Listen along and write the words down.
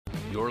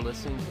You're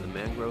listening to the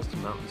Mangroves to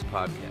Mountains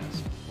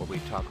podcast, where we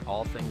talk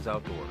all things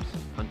outdoors,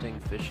 hunting,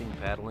 fishing,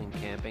 paddling,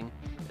 camping,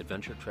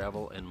 adventure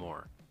travel, and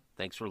more.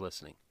 Thanks for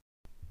listening.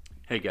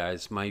 Hey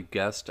guys, my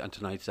guest on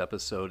tonight's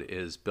episode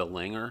is Bill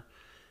Langer.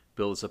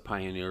 Bill is a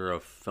pioneer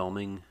of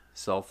filming,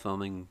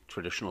 self-filming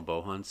traditional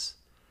bow hunts,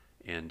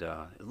 and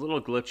a little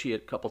glitchy a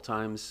couple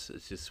times.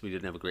 It's just we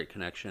didn't have a great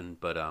connection,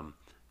 but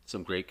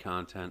some great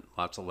content,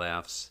 lots of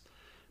laughs.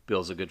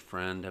 Bill's a good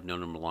friend. I've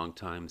known him a long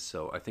time,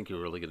 so I think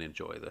you're really going to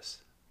enjoy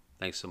this.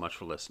 Thanks so much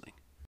for listening.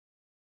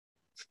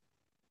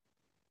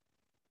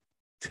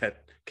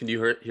 Can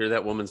you hear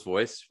that woman's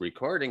voice?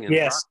 Recording in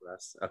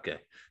progress. Okay.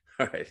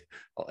 All right.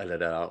 I'll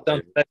edit that out.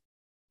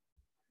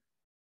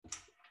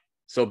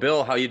 So,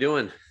 Bill, how you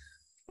doing?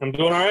 I'm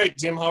doing all right,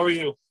 Jim. How are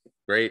you?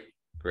 Great.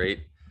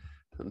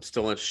 I'm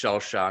still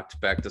shell-shocked.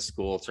 Back to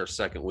school. It's our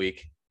second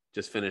week.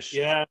 Just finished.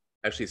 Yeah.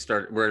 Actually,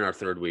 we're in our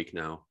third week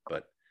now,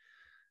 but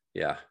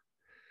yeah.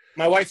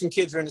 My wife and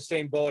kids are in the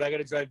same boat. I got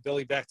to drive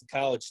Billy back to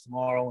college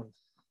tomorrow, and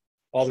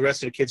all the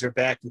rest of the kids are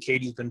back, and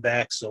Katie's been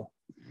back. So,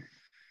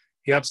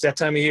 yeah, it's that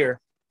time of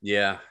year.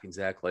 Yeah,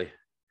 exactly.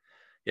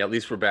 Yeah, at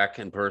least we're back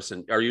in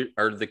person.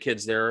 Are the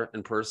kids there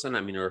in person?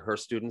 I mean, are her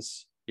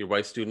students, your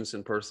wife's students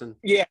in person?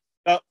 Yeah.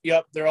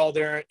 Yep. They're all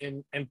there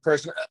in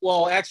person.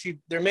 Well, actually,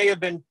 there may have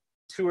been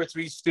 2 or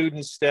 3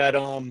 students that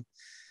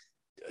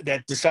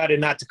decided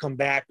not to come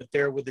back, but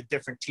they're with a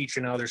different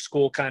teacher now. Their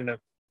school kind of,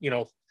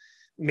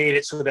 made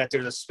it so that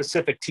there's a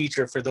specific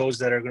teacher for those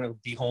that are going to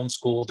be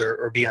homeschooled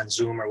or be on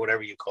Zoom or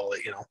whatever you call it,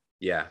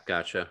 Yeah,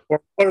 gotcha.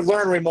 Or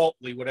learn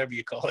remotely, whatever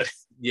you call it.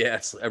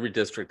 Yes, every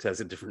district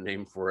has a different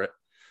name for it.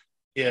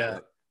 Yeah.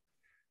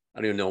 I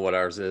don't even know what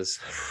ours is.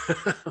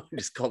 We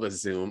just call it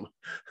Zoom.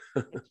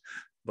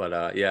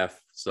 But yeah,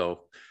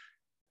 so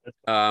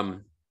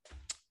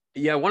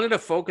yeah, I wanted to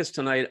focus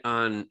tonight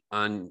on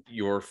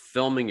your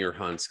filming your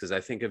hunts, because I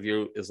think of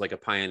you as like a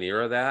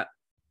pioneer of that.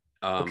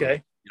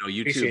 Okay.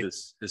 YouTube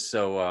is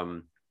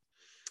so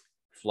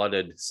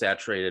flooded,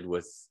 saturated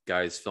with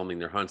guys filming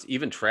their hunts,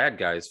 even trad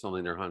guys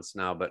filming their hunts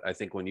now. But I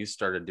think when you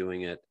started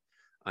doing it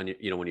on,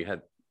 when you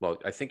had,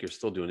 I think you're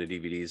still doing the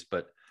DVDs,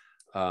 but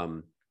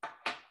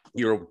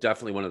you're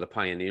definitely one of the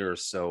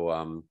pioneers.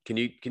 So can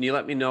you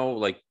let me know,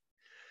 like,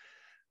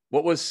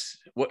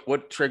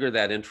 what triggered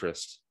that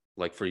interest,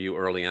 like, for you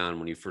early on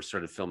when you first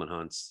started filming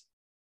hunts?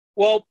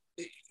 Well,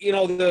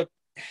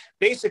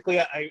 basically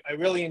I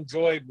really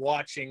enjoyed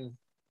watching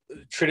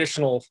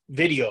traditional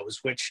videos,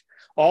 which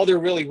all there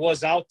really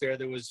was out there.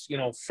 There was,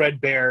 Fred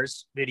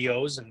Bear's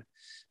videos, and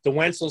the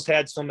Wenzels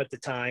had some at the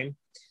time.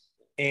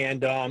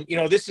 And,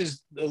 this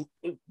is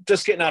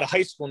just getting out of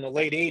high school in the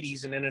late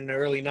 80s. And then in the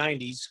early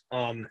 90s,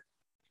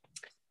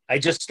 I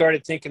just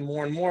started thinking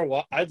more and more,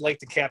 well, I'd like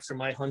to capture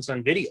my hunts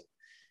on video.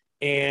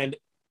 And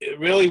it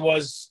really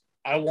was,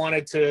 I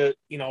wanted to,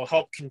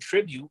 help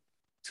contribute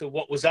to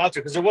what was out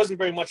there, because there wasn't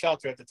very much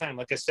out there at the time.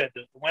 Like I said,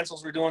 the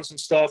Wenzels were doing some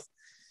stuff,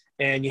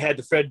 and you had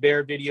the Fred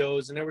Bear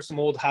videos, and there were some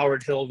old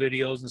Howard Hill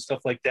videos and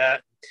stuff like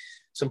that,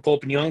 some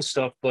Pope and Young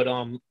stuff. But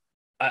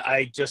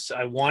I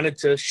wanted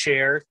to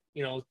share,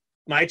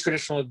 my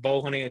traditional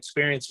bow hunting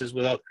experiences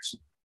with others.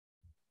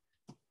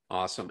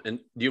 Awesome. And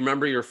do you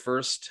remember your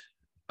first,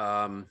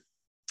 I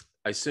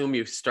assume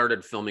you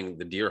started filming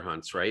the deer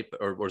hunts, right?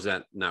 Or was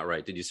that not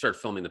right? Did you start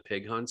filming the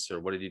pig hunts, or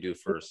what did you do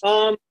first?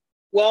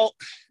 Well,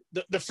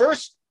 the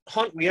first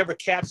hunt we ever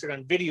captured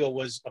on video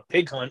was a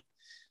pig hunt.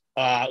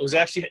 It was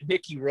actually at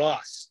Nicky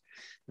Ross,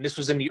 and this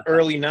was in the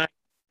early 90s.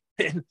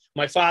 And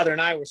my father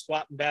and I were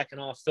swapping back and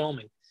off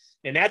filming,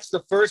 and that's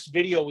the first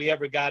video we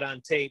ever got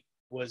on tape.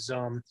 Was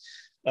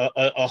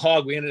a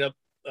hog we ended up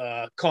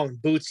calling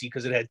Bootsy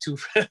because it had 2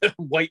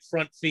 white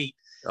front feet.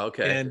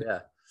 Okay, and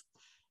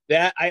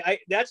yeah,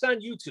 that's on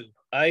YouTube.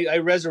 I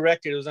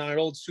resurrected. It was on an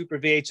old Super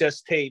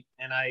VHS tape,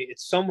 and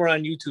it's somewhere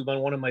on YouTube on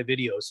one of my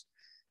videos.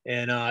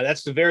 And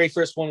that's the very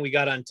first one we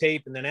got on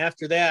tape. And then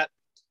after that,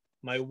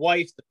 my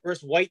wife, the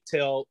first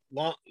whitetail,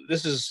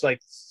 this is like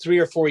 3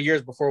 or 4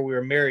 years before we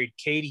were married,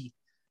 Katie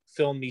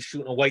filmed me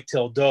shooting a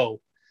whitetail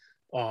doe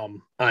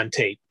on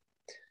tape.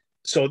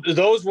 So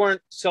those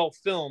weren't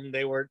self-filmed.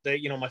 They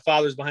my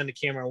father was behind the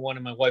camera on one,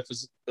 and my wife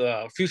was,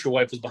 future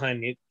wife was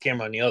behind the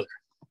camera on the other.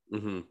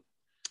 Mm-hmm.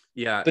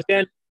 Yeah. But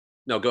then,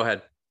 no, go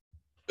ahead.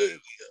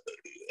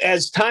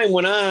 As time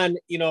went on,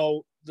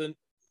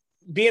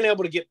 being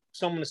able to get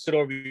someone to sit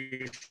over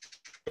your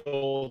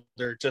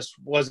shoulder just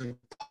wasn't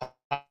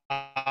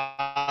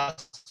possible.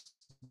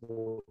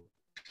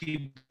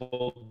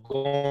 People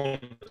going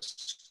to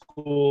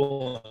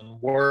school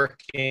and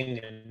working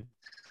and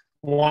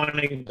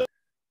wanting to.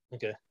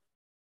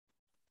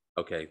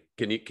 Okay.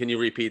 Can you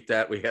repeat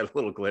that? We had a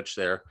little glitch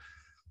there.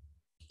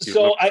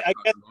 So I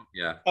guess,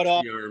 yeah,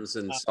 arms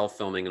and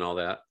self-filming and all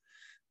that.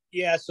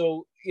 Yeah.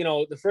 So,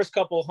 the first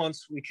couple of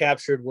hunts we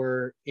captured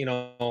were,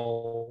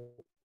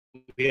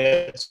 we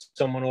had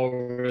someone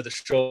over the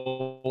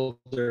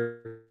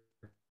shoulder.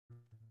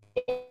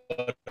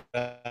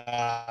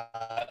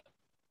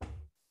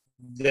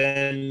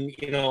 Then,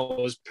 it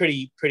was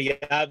pretty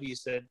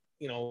obvious that,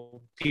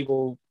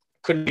 people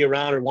couldn't be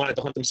around or wanted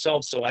to hunt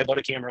themselves. So I bought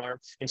a camera arm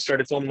and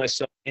started filming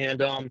myself.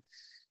 And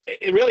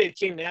it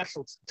came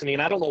natural to me.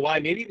 And I don't know why,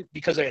 maybe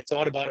because I had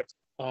thought about it,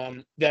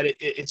 that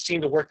it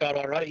seemed to work out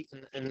all right.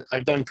 And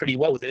I've done pretty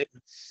well with it.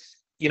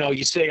 You know,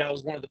 you say I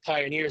was one of the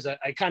pioneers.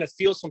 I kind of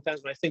feel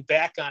sometimes when I think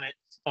back on it,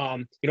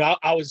 you know,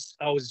 I was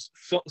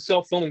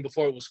self-filming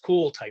before it was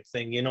cool type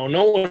thing. You know,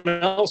 no one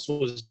else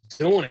was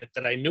doing it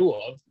that I knew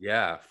of.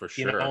 Yeah, for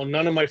sure. You know,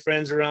 none of my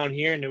friends around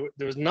here, and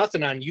there was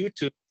nothing on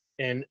YouTube.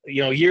 And,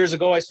 you know, years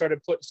ago, I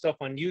started putting stuff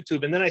on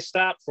YouTube, and then I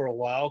stopped for a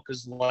while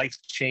because life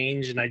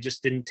changed and I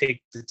just didn't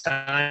take the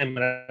time.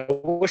 And I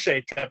wish I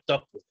had kept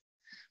up with it,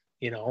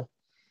 you know.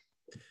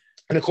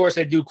 And of course,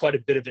 I do quite a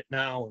bit of it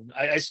now. And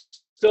I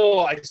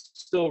still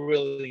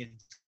really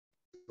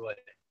enjoy it.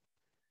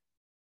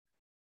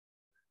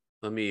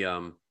 Let me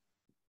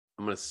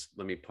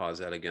pause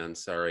that again.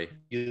 Sorry.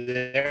 You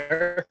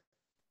there?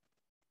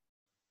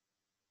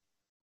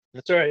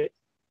 That's all right.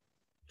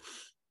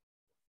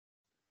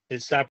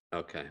 It stopped.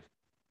 Okay.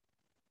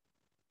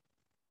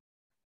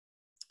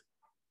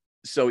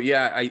 So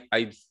yeah,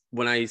 I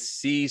when I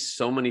see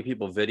so many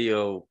people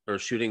video or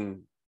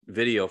shooting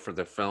video for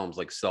their films,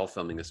 like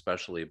self-filming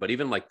especially, but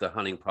even like the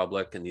hunting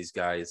public and these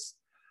guys,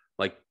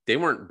 like they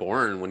weren't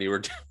born when you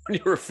were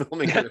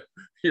filming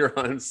your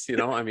hunts, you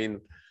know. I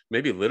mean,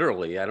 maybe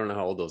literally. I don't know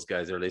how old those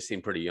guys are. They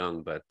seem pretty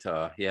young, but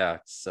yeah,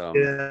 it's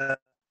Yeah.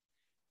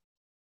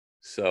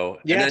 So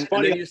yeah, and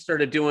then you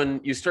started doing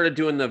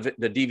the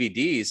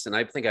DVDs, and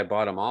I think I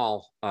bought them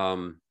all.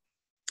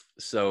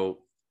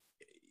 So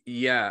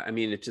yeah, I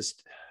mean, it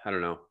just, I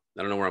don't know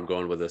where I'm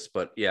going with this,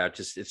 but yeah,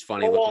 it's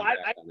funny. Well,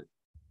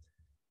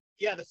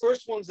 yeah, the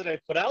first ones that I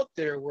put out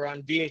there were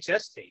on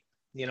VHS tape,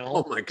 you know.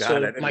 Oh my God, so I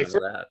didn't know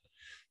that.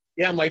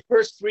 Yeah, my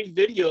first 3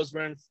 videos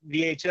were on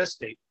VHS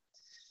tape.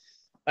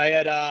 I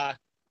had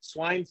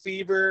Swine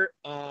Fever,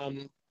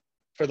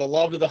 For the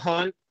Love of the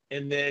Hunt,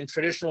 and then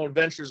Traditional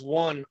Adventures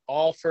 1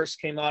 all first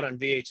came out on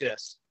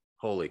VHS.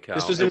 Holy cow.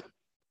 This was in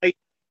Did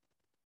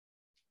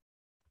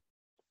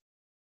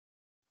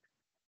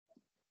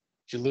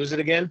you lose it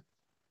again?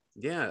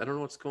 Yeah, I don't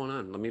know what's going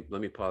on.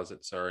 Let me pause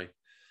it. Sorry.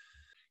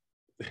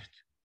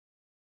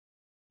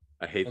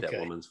 I hate that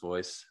woman's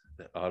voice,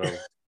 that auto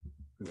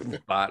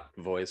bot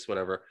voice,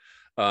 whatever.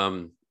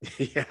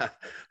 Yeah.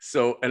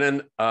 So, and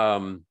then,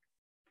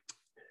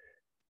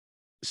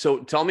 so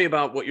tell me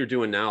about what you're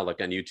doing now,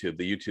 like on YouTube,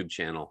 the YouTube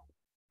channel.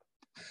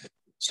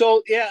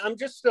 So yeah, I'm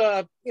just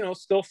you know,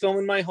 still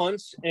filming my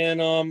hunts,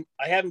 and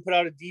I haven't put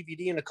out a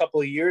DVD in a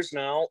couple of years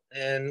now,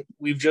 and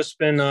we've just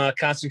been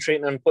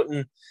concentrating on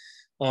putting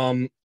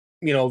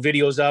you know,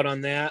 videos out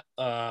on that.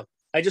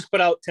 I just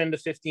put out 10 to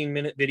 15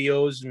 minute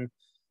videos and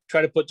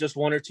try to put just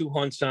 1 or 2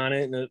 hunts on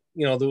it, and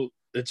you know,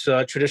 it's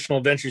Traditional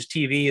Adventures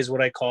TV is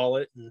what I call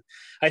it. And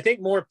I think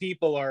more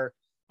people are,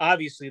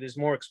 obviously there's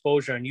more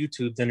exposure on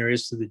YouTube than there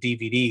is to the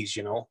DVDs,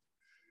 you know.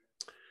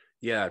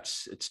 Yeah,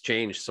 it's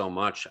changed so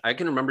much. I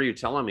can remember you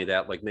telling me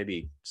that like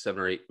maybe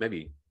 7 or 8,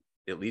 maybe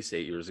at least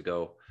 8 years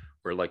ago,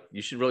 where like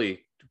you should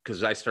really,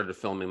 because I started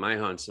filming my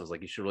hunts, and I was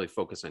like, you should really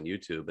focus on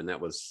YouTube, and that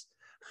was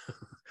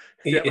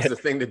that was the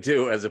thing to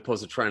do, as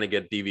opposed to trying to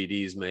get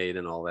DVDs made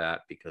and all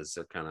that, because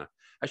they're kind of,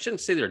 I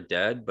shouldn't say they're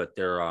dead, but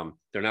they're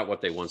not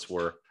what they once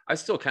were. I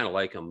still kind of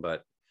like them,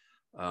 but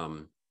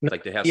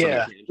like they have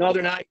no,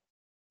 they're not.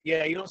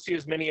 Yeah, you don't see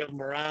as many of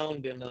them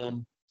around,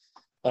 and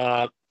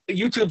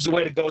YouTube's the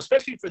way to go,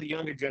 especially for the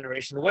younger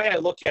generation. The way I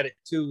look at it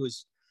too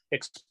is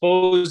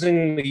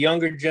exposing the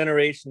younger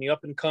generation, the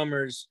up and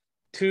comers,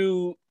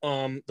 to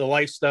the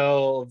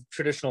lifestyle of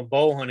traditional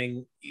bow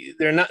hunting.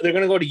 They're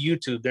going to go to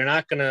YouTube. They're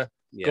not going to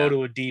go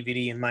to a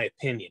DVD, in my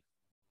opinion,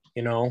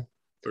 you know.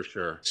 For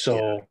sure.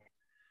 So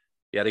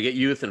yeah, to get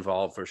youth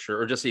involved for sure,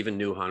 or just even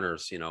new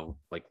hunters, you know,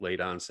 like late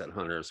onset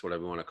hunters,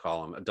 whatever you want to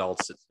call them,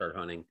 adults that start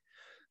hunting.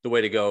 The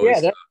way to go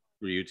is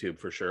through YouTube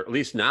for sure. At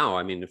least now,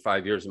 I mean, in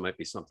 5 years, it might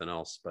be something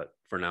else, but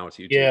for now it's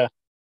YouTube. Yeah.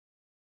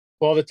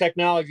 Well, the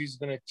technology is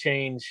going to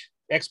change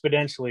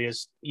exponentially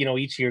as, you know,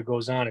 each year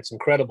goes on. It's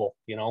incredible,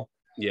 you know?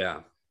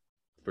 Yeah,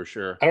 for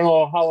sure. I don't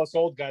know how us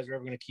old guys are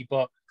ever going to keep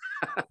up.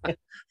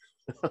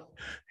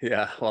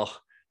 Yeah. Well,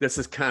 this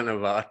is kind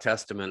of a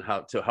testament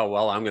to how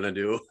well I'm going to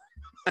do.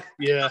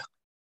 Yeah.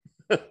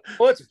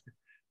 Well,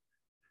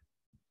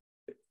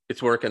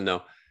 it's working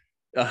though.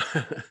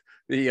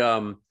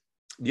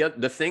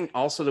 The thing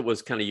also that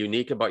was kind of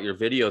unique about your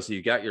videos,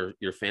 you got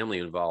your family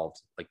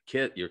involved, like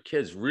your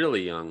kids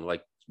really young,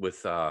 like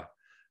with I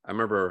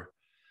remember,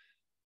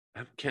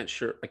 I can't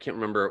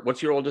remember,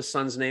 what's your oldest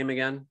son's name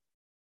again?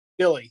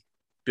 Billy.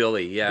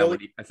 Yeah.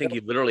 Billy. I think he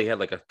literally had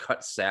like a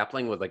cut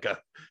sapling with like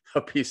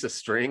a piece of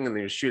string, and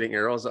he was shooting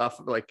arrows off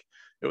of, like,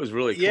 it was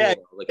really cool. Yeah,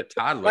 like a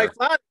toddler.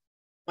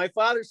 My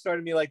father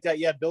started me like that.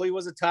 Yeah, Billy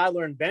was a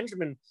toddler, and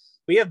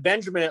we have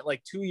Benjamin at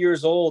like 2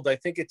 years old. I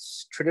think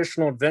it's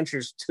Traditional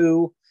Adventures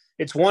 2.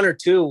 It's 1 or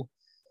 2,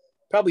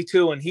 probably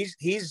 2. And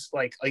he's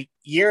like a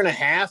year and a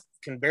half,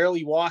 can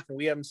barely walk, and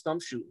we have him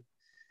stump shooting.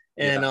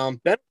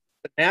 And Ben's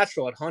a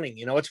natural at hunting.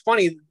 You know, it's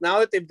funny now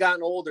that they've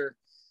gotten older.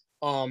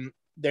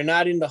 they're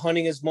not into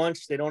hunting as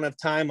much. They don't have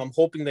time. I'm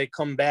hoping they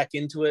come back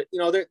into it.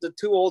 The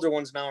two older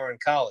ones now are in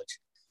college.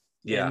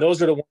 Yeah. And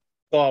those are the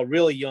ones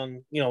really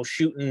young,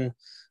 shooting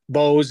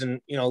bows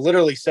and,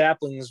 literally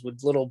saplings with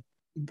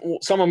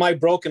some of my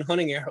broken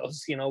hunting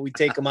arrows, we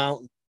take them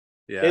out.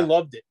 Yeah. They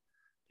loved it,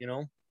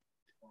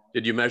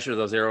 Did you measure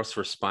those arrows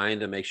for spine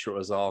to make sure it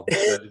was all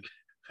good?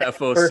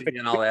 FOC Perfect.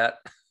 and all that?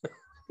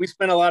 We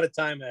spent a lot of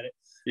time at it.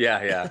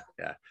 Yeah.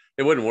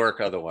 It wouldn't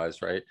work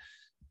otherwise, right?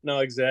 No,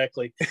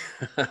 exactly.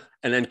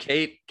 And then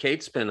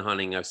Kate's been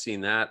hunting. I've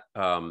seen that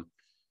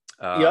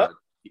Yep.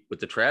 with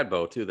the trad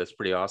bow too. That's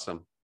pretty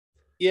awesome.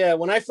 Yeah,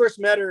 when I first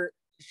met her,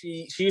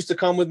 she used to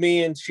come with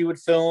me and she would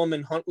film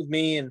and hunt with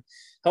me and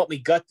help me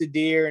gut the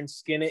deer and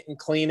skin it and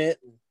clean it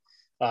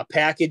and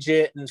package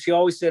it. And she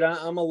always said,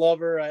 I'm a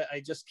lover. I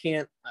just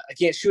can't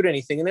shoot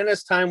anything. And then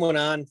as time went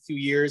on, a few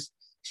years,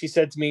 she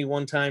said to me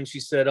one time, she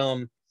said,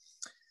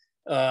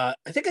 I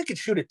think I could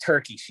shoot a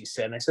turkey, she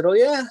said. And I said, oh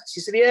yeah.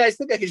 She said, yeah, I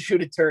think I could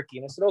shoot a turkey.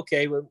 And I said,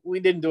 okay, well, we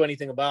didn't do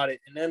anything about it.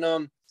 And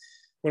then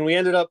when we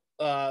ended up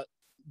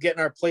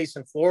getting our place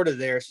in Florida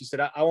there, she said,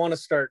 I want to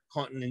start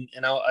hunting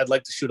and I'd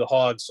like to shoot a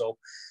hog. So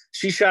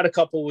she shot a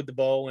couple with the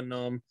bow.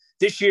 And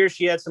this year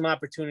she had some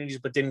opportunities,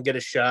 but didn't get a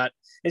shot.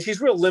 And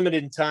she's real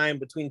limited in time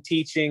between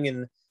teaching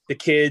and the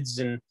kids.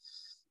 And,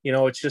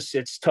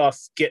 it's tough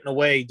getting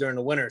away during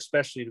the winter,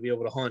 especially to be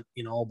able to hunt,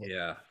 But,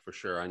 yeah, for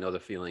sure. I know the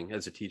feeling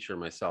as a teacher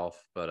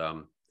myself, but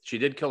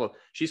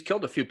she's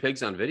killed a few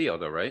pigs on video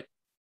though, right?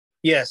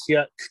 Yes.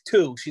 Yeah.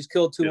 Two. She's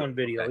killed two on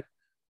video. Okay.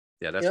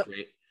 Yeah, that's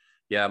great.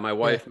 Yeah, my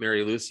wife,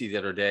 Mary Lucy, the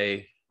other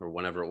day or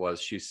whenever it was,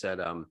 she said,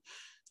 I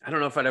don't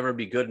know if I'd ever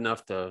be good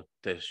enough to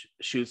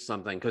shoot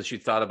something, because she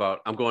thought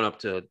about, I'm going up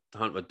to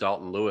hunt with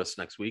Dalton Lewis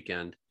next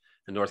weekend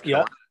in North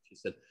Carolina. She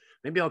said,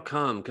 maybe I'll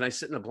come. Can I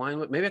sit in the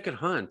blind? Maybe I could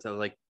hunt. I was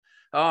like,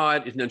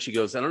 and then she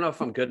goes, I don't know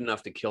if I'm good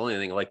enough to kill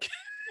anything. Like,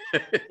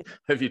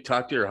 have you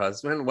talked to your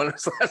husband? When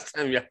was the last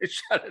time you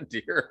shot a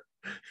deer?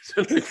 It's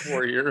been like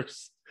 4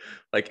 years.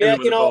 Like,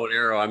 with a bow and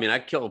arrow. I mean, I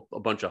kill a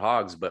bunch of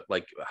hogs, but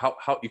like, how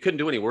you couldn't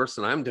do any worse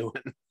than I'm doing.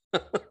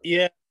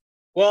 Yeah.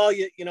 Well,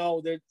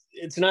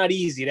 it's not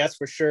easy, that's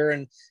for sure.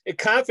 And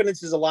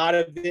confidence is a lot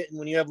of it. And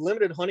when you have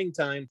limited hunting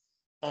time,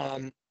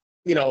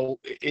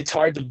 it's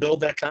hard to build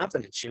that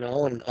confidence,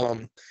 and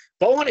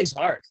bow hunting's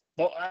hard.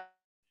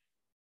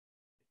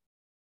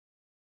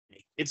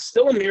 It's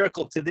still a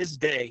miracle to this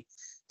day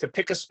to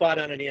pick a spot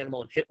on an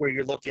animal and hit where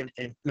you're looking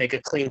and make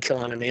a clean kill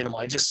on an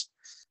animal.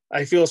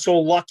 I feel so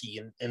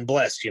lucky and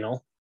blessed,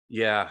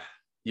 Yeah,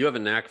 you have a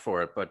knack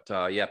for it, but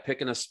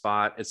picking a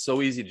spot, it's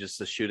so easy just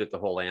to shoot at the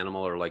whole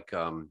animal or like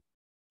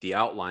the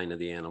outline of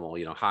the animal,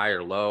 high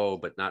or low,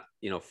 but not,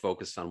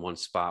 focused on one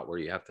spot where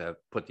you have to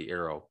put the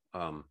arrow.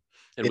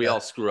 We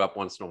all screw up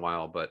once in a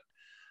while, but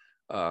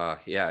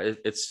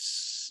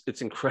it's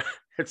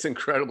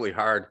incredibly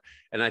hard.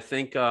 And I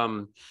think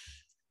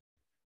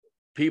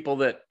people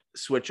that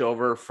switch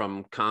over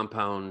from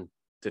compound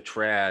to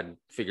trad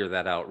figure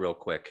that out real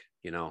quick,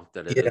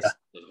 that it is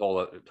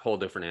a whole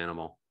different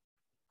animal.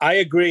 I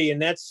agree. And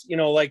that's,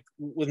 like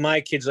with my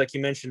kids, like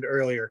you mentioned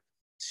earlier,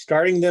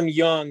 starting them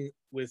young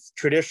with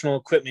traditional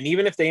equipment,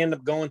 even if they end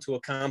up going to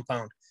a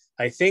compound,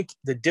 I think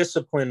the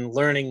discipline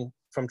learning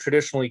from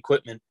traditional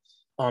equipment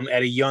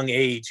at a young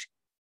age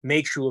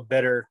makes you a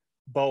better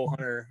bow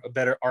hunter, a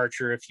better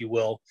archer, if you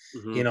will.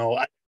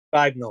 Mm-hmm.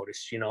 I've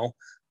noticed,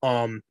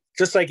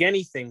 just like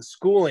anything,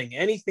 schooling,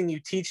 anything you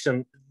teach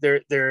them,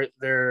 they're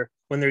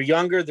when they're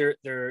younger,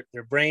 their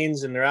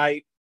brains and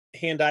their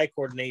hand-eye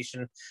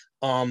coordination,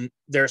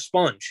 they're a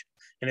sponge,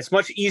 and it's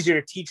much easier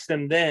to teach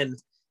them then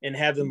and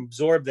have them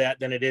absorb that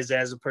than it is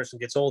as a person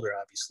gets older,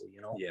 obviously.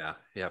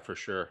 Yeah, for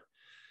sure.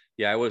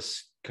 I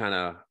was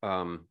kind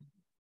of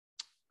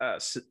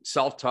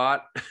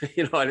self-taught.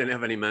 I didn't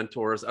have any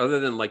mentors other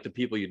than like the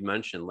people you'd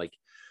mentioned, like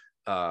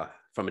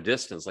from a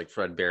distance, like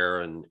Fred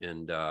Bear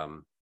and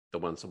the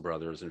Wenzel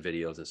brothers and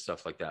videos and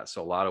stuff like that.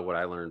 So a lot of what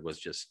I learned was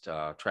just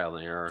trial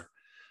and error.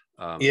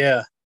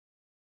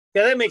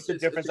 That makes a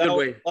difference.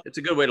 It's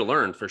a good way to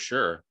learn for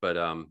sure. But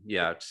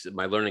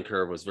my learning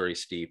curve was very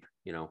steep,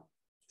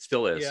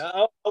 still is. Yeah,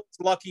 I was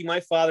lucky. My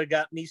father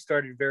got me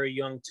started very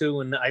young too.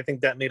 And I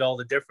think that made all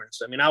the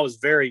difference. I mean, I was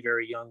very,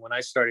 very young when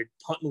I started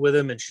hunting with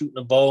him and shooting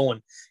a bow.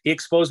 And he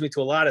exposed me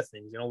to a lot of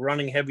things,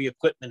 running heavy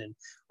equipment and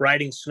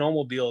riding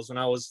snowmobiles when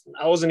I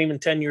wasn't even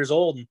 10 years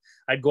old. And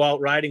I'd go out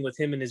riding with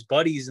him and his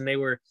buddies, and they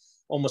were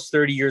almost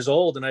 30 years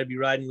old. And I'd be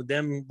riding with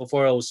them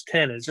before I was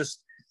 10. It's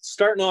just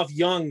starting off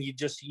young.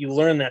 You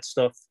learn that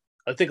stuff,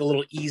 I think, a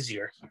little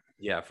easier.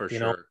 Yeah, for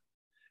sure.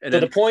 And so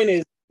the point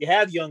is, you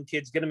have young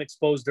kids, get them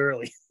exposed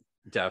early.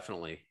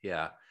 Definitely.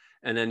 Yeah.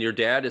 And then your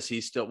dad,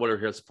 what are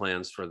his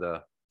plans for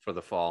the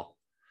fall?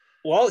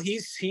 Well,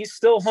 he's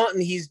still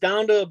hunting. He's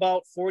down to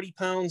about 40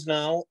 pounds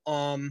now.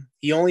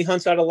 He only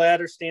hunts out of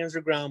ladder stands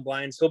or ground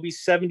blinds. He'll be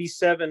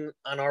 77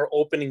 on our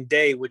opening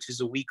day, which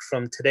is a week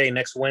from today.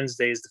 Next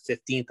Wednesday is the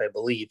 15th, I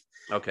believe.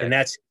 Okay. And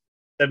that's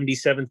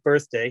 77th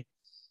birthday.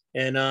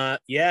 And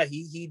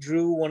he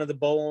drew one of the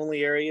bow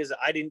only areas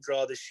I didn't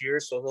draw this year.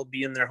 So he'll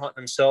be in there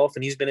hunting himself,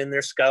 and he's been in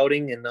there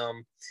scouting. And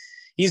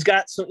he's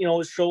got some,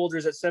 his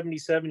shoulders at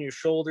 77, your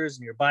shoulders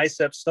and your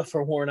biceps stuff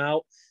are worn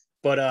out,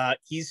 but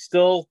he's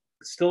still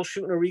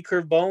shooting a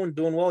recurve bow and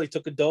doing well. He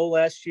took a doe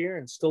last year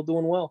and still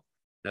doing well.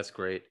 That's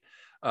great.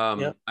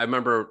 Yeah. I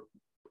remember,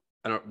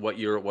 I don't know what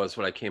year it was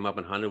when I came up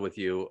and hunted with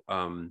you.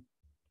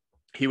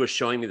 He was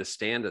showing me the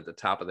stand at the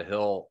top of the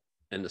hill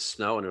in the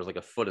snow, and there was like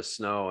a foot of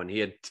snow, and he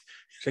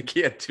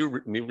had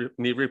 2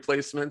 knee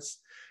replacements.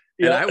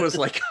 And I was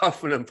like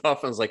huffing and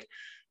puffing. I was like,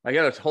 I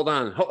gotta hold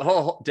on,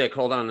 Dick,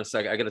 hold on a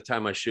second. I gotta tie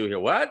my shoe here.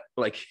 What?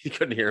 Like, he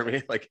couldn't hear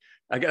me. Like,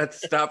 I gotta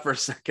stop for a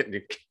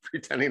second,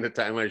 pretending to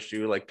tie my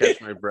shoe, like catch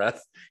my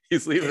breath.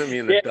 He's leaving me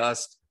in the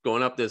dust,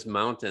 going up this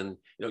mountain.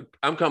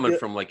 I'm coming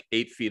from like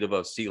 8 feet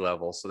above sea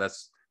level, so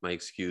that's my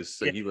excuse.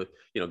 So he,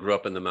 grew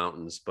up in the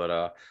mountains,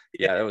 but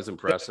that was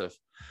impressive.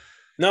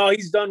 No,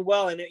 he's done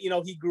well. And,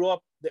 he grew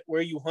up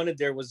where you hunted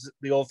there was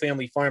the old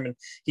family farm. And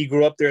he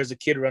grew up there as a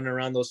kid running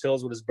around those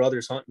hills with his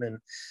brothers hunting.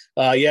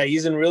 And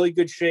he's in really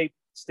good shape,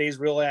 stays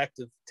real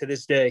active to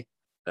this day.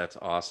 That's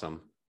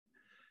awesome.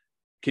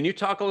 Can you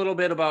talk a little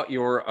bit about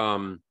your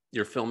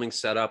filming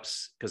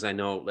setups? Because I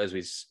know, as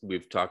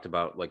we've talked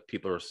about, like,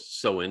 people are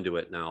so into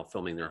it now,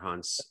 filming their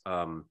hunts.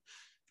 I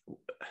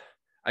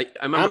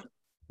remember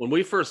when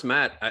we first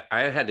met,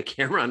 I had the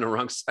camera on the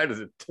wrong side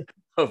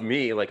of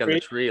me, like on the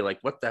tree, like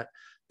what that,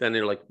 then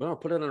they're like, well,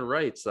 put it on the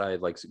right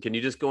side. Like, can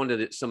you just go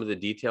into some of the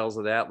details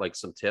of that? Like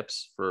some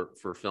tips for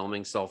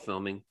filming,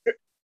 self-filming?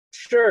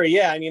 Sure.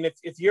 Yeah. I mean,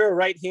 if you're a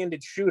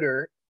right-handed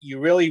shooter, you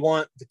really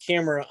want the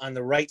camera on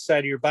the right side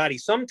of your body.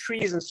 Some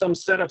trees and some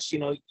setups,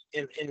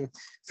 and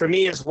for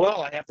me as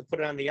well, I have to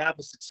put it on the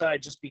opposite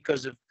side just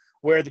because of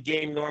where the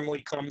game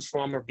normally comes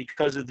from, or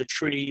because of the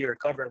tree or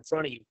cover in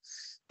front of you.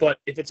 But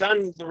if it's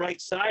on the right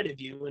side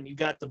of you and you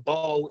got the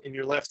bow in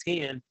your left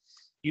hand,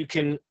 you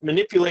can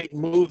manipulate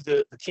and move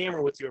the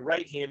camera with your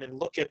right hand and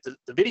look at the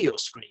video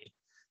screen,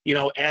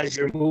 as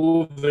you're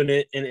moving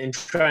it and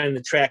trying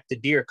to track the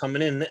deer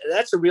coming in.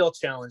 That's a real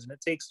challenge. And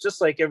it takes,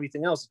 just like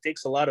everything else, it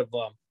takes a lot of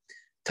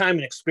time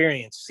and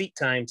experience, seat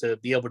time, to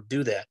be able to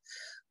do that.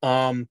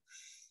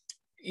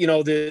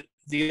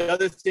 The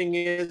other thing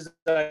is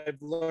that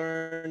I've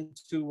learned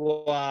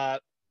to,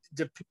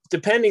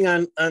 depending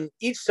on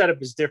each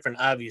setup is different,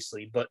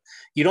 obviously, but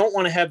you don't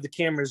want to have the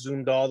camera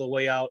zoomed all the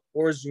way out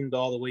or zoomed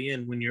all the way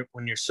in when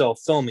you're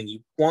self-filming.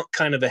 You want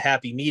kind of a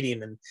happy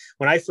medium. And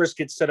when I first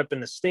get set up in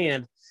the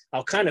stand,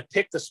 I'll kind of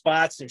pick the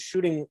spots and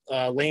shooting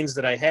lanes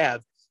that I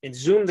have and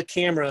zoom the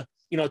camera,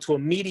 to a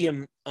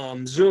medium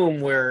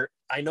zoom, where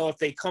I know if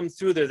they come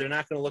through there, they're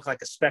not going to look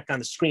like a speck on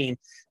the screen.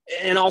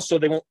 And also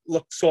they won't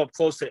look so up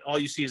close that all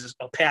you see is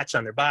a patch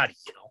on their body,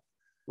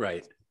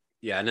 Right.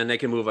 Yeah. And then they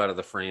can move out of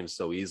the frame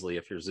so easily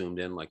if you're zoomed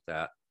in like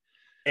that.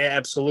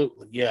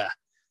 Absolutely. Yeah.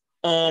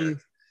 I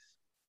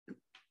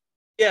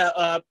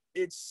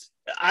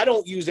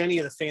don't use any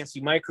of the fancy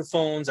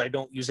microphones. I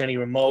don't use any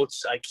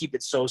remotes. I keep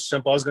it so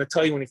simple. I was going to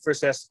tell you when you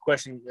first asked the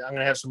question, I'm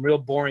going to have some real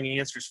boring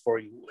answers for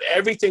you.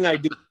 Everything I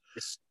do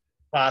is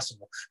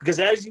possible because,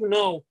 as you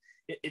know,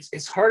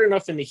 it's hard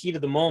enough in the heat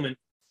of the moment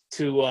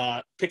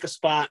to pick a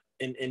spot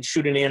and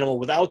shoot an animal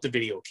without the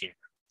video camera.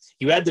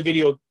 You add the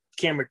video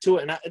camera to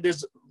it, and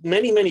there's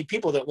many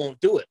people that won't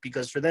do it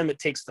because for them it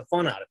takes the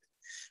fun out of it.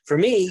 For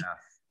me,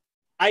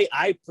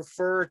 I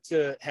prefer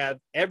to have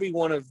every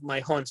one of my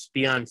hunts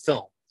be on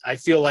film. I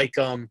feel like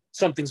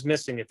something's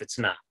missing if it's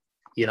not,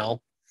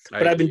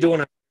 but I've been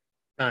doing it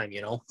all the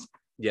time,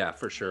 Yeah,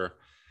 for sure.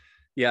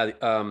 Yeah.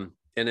 And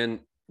then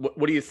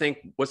what do you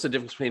think, what's the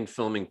difference between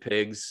filming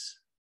pigs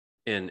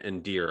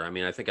and deer? I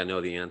mean, I think I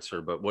know the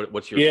answer, but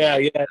what's your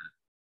Yeah.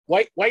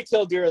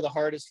 Whitetail deer are the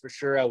hardest for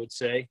sure, I would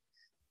say.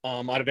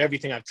 Out of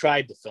everything I've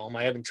tried to film,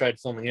 I haven't tried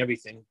filming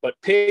everything, but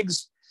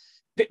pigs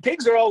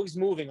are always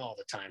moving all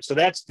the time, so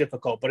that's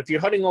difficult. But if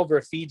you're hunting over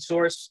a feed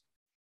source,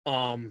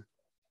 you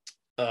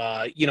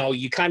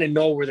kind of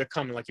know where they're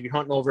coming. Like if you're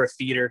hunting over a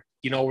feeder,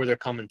 you know where they're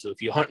coming to.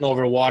 If you're hunting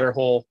over a water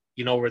hole,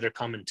 you know where they're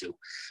coming to.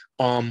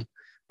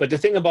 But the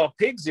thing about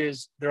pigs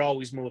is they're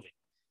always moving,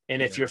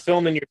 and if you're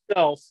filming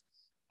yourself,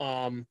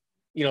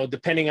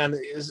 depending on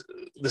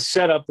the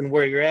setup and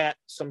where you're at,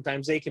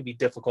 sometimes they can be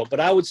difficult. But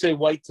I would say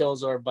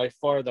whitetails are by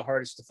far the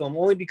hardest to film,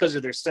 only because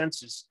of their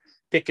senses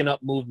picking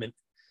up movement.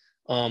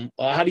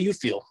 How do you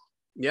feel?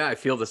 Yeah, I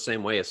feel the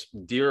same way. As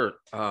deer,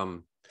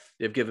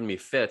 they've given me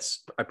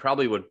fits. I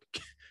probably would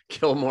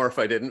kill more if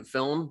I didn't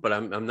film, but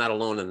I'm not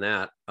alone in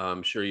that.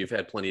 I'm sure you've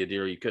had plenty of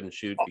deer you couldn't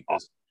shoot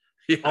because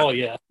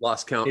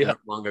lost count not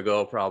long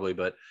ago probably.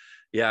 But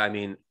yeah, I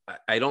mean,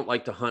 I don't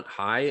like to hunt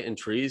high in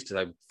trees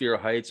because I fear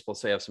heights.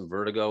 Plus, I have some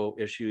vertigo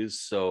issues.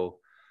 So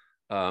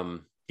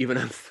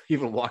even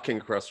walking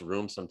across the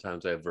room,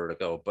 sometimes I have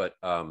vertigo. But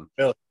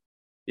really?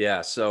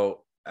 Yeah,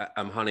 so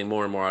I'm hunting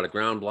more and more out of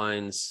ground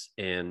blinds,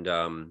 and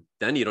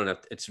then you don't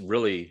have. It's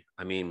really,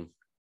 I mean,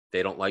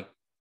 they don't like.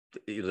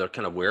 They're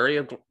kind of wary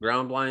of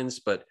ground blinds,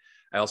 but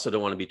I also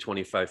don't want to be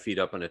 25 feet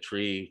up on a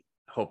tree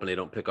hoping they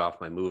don't pick off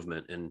my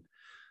movement. And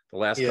the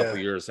last couple of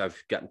years, I've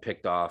gotten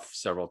picked off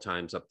several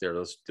times up there.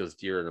 Those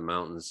deer in the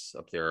mountains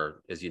up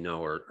there, as you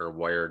know, are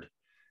wired,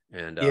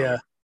 and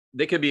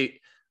they could be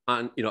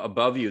on,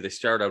 above you. They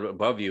start out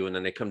above you, and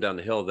then they come down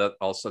the hill. That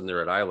all of a sudden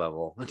they're at eye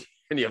level,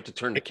 and you have to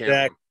turn the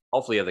camera.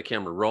 Hopefully, you have the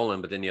camera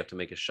rolling, but then you have to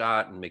make a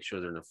shot and make sure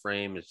they're in a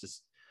frame. It's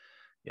just,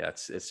 yeah,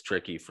 it's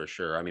tricky for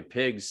sure. I mean,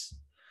 pigs.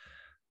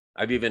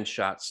 I've even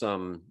shot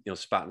some,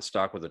 spot and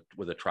stock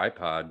with a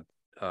tripod.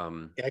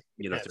 If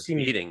they're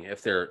feeding,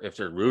 if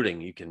they're rooting,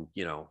 you can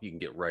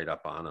get right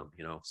up on them.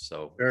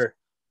 So sure.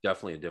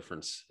 Definitely a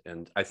difference.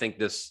 And I think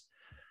this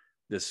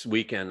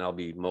weekend I'll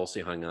be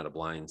mostly hunting out of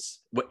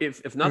blinds.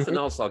 If nothing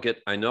else, I'll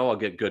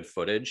get good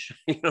footage.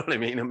 You know what I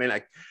mean?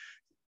 I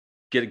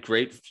get a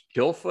great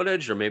kill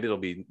footage, or maybe it'll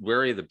be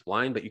wary of the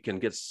blind, but you can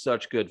get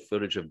such good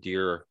footage of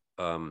deer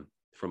from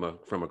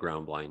a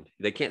ground blind.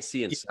 They can't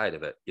see inside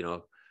of it,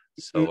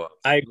 So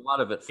a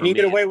lot of it for me. You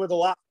get away with a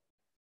lot.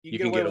 You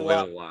can get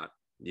away with a lot.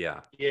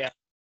 Yeah. Yeah.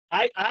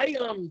 I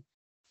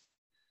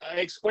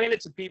explain it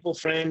to people,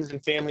 friends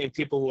and family, and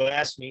people who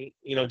ask me,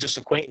 just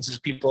acquaintances,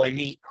 people I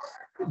meet.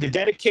 The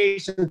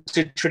dedication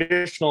to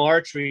traditional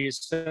archery is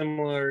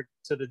similar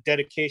to the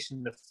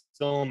dedication to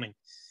filming.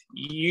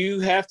 You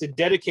have to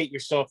dedicate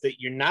yourself that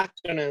you're not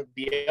going to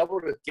be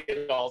able to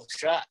get all the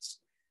shots,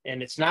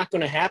 and it's not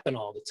going to happen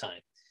all the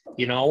time,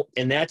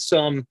 and that's,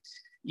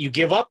 you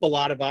give up a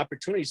lot of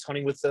opportunities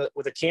hunting with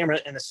a camera,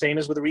 and the same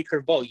as with a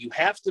recurve bow. You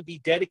have to be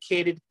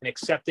dedicated and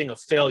accepting of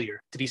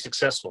failure to be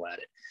successful at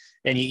it.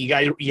 And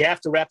you have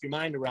to wrap your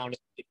mind around it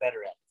to get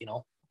better at it,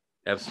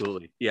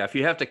 Absolutely. Yeah. If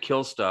you have to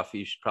kill stuff,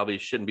 you probably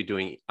shouldn't be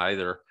doing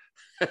either.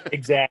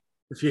 Exactly.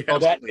 If you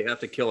have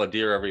to kill a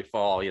deer every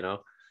fall,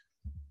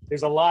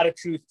 There's a lot of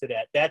truth to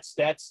that.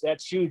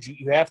 That's huge.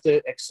 You have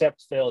to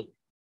accept failure.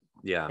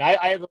 Yeah.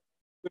 I have a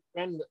good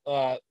friend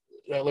that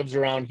lives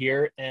around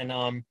here,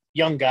 and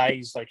young guy.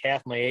 He's like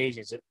half my age.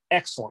 He's an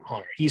excellent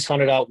hunter. He's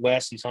hunted out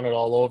west. He's hunted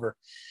all over,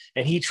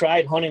 and he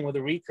tried hunting with a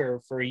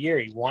recurve for a year.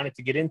 He wanted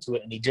to get into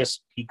it, and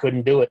he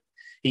couldn't do it.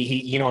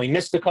 He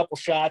missed a couple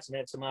shots and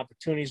had some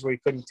opportunities where he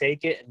couldn't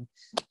take it, and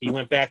he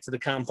went back to the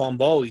compound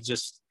bow.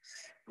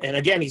 And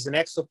again, he's an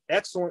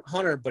excellent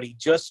hunter, but he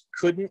just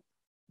couldn't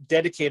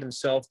dedicate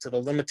himself to the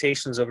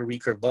limitations of a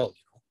recurve bow.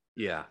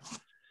 Yeah.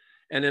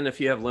 And then if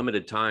you have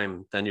limited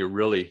time, then you're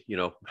really,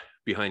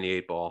 behind the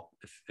eight ball.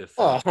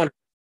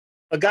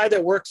 A guy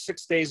that works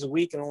 6 days a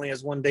week and only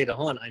has 1 day to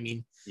hunt. I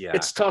mean,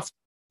 It's tough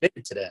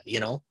to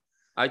that,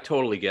 I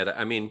totally get it.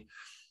 I mean,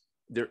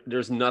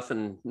 there's not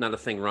a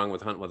thing wrong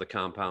with hunting with a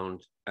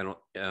compound. I don't,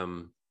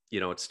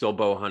 it's still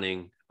bow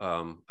hunting.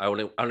 I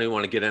don't even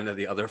want to get into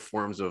the other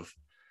forms of,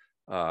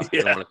 I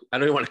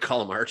don't even want to call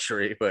them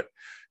archery, but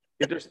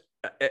there's,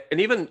 and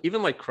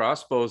even like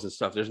crossbows and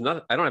stuff, I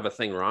don't have a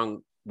thing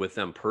wrong with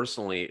them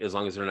personally, as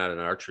long as they're not an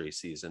archery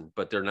season,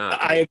 but they're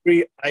not. I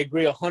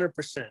agree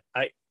 100%.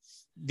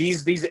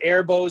 These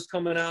air bows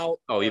coming out.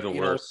 Oh, even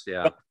worse.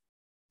 Yeah.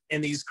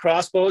 And these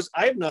crossbows,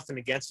 I have nothing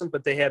against them,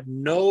 but they have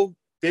no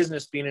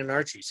business being in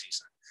archery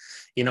season.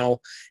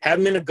 Have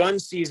them in a gun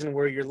season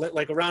where you're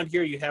like around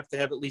here, you have to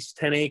have at least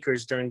 10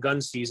 acres during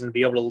gun season to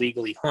be able to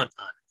legally hunt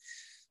on.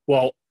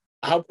 Well,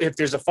 if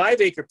there's a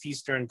 5-acre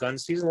piece during gun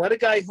season, let a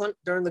guy hunt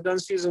during the gun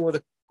season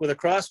with a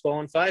crossbow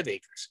on 5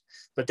 acres.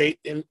 But they,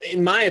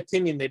 in my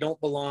opinion, they don't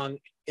belong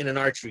in an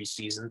archery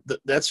season.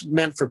 That's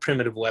meant for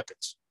primitive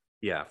weapons.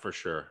 Yeah, for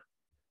sure.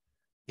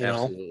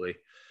 Absolutely.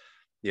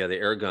 Yeah, the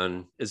air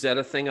gun, is that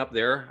a thing up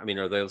there? I mean,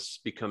 are those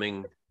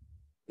becoming?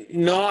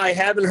 No, I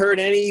haven't heard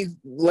any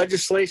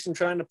legislation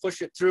trying to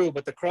push it through,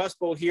 but the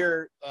crossbow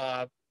here,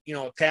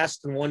 it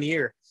passed in 1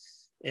 year.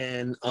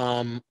 And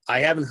I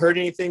haven't heard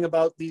anything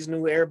about these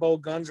new airbow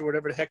guns or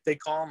whatever the heck they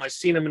call them. I've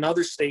seen them in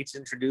other states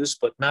introduced,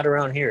 but not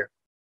around here.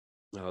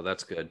 Oh,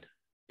 that's good.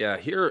 Yeah,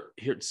 here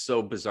it's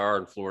so bizarre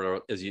in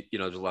Florida, as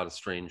there's a lot of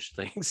strange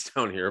things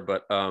down here.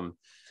 But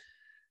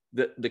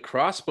the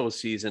crossbow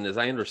season, as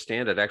I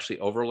understand it, actually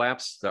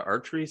overlaps the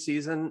archery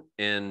season,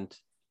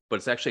 but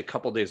it's actually a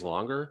couple days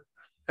longer.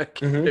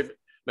 Maybe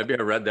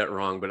I read that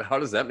wrong, but how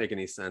does that make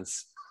any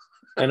sense?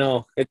 I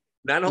know.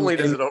 Not only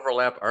does it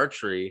overlap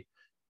archery,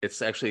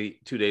 it's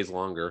actually 2 days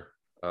longer.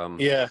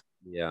 Yeah.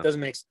 It doesn't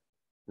make sense.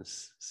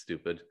 It's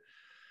stupid.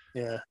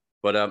 Yeah.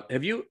 But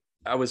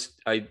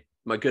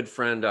my good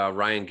friend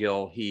Ryan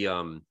Gill, he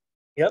I've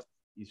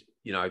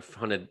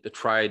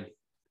tried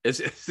as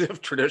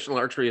if traditional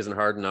archery isn't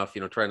hard enough,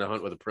 trying to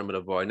hunt with a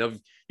primitive bow. I know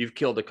you've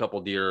killed a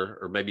couple deer,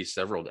 or maybe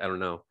several, I don't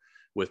know,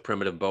 with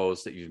primitive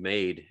bows that you've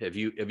made. Have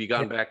you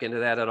gotten back into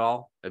that at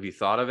all? Have you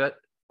thought of it?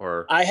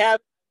 Or I have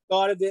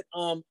thought of it.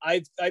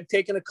 I've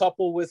taken a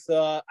couple with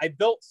I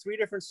built 3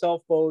 different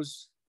self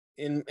bows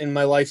in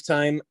my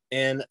lifetime,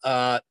 and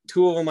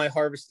 2 of them I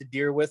harvested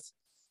deer with.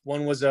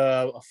 One was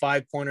a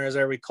 5-pointer, as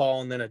I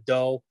recall, and then a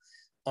doe.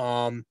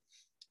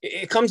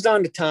 It comes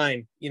down to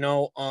time,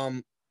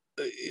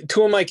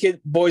 2 of my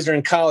boys are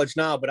in college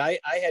now, but I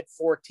had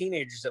 4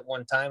 teenagers at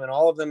one time, and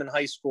all of them in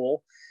high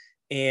school,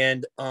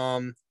 and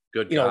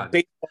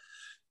big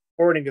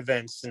sporting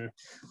events and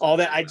all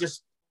that. I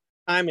just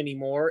time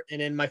anymore. And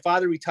then my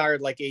father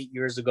retired like 8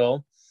 years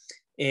ago,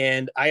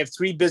 and I have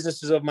 3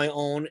 businesses of my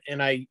own,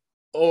 and I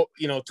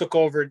took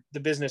over the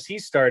business he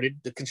started,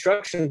 the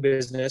construction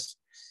business.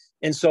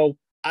 And so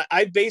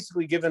I've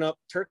basically given up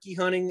turkey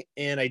hunting,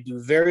 and I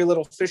do very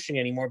little fishing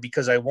anymore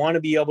because I want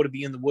to be able to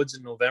be in the woods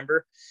in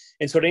November.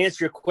 And so to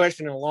answer your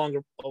question in a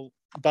longer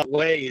about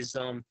way is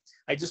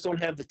I just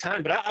don't have the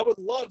time, but I would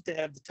love to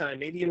have the time,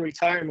 maybe in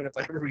retirement, if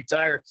I ever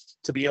retire,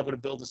 to be able to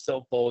build a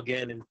stealth bow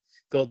again and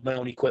build my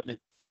own equipment.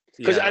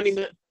 Because I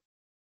mean,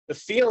 the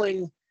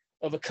feeling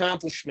of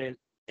accomplishment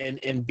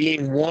and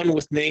being one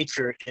with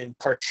nature and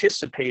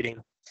participating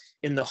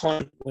in the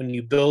hunt when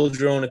you build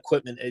your own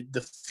equipment,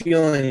 the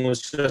feeling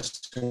was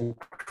just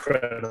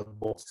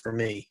incredible for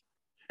me.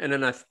 And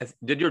then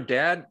did your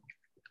dad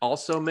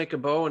also make a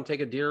bow and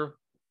take a deer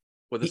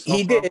with a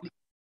He bow? did.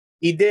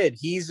 He did.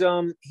 He's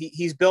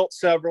built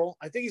several.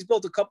 I think he's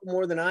built a couple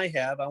more than I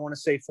have. I want to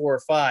say 4 or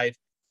 5.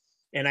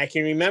 And I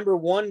can remember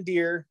one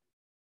deer,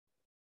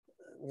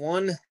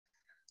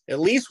 at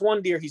least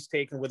one deer he's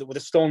taken with a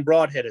stone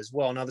broadhead as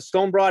well. Now the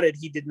stone broadhead,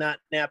 he did not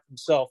nap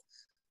himself.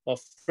 A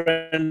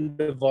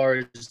friend of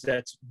ours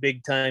that's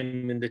big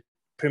time in the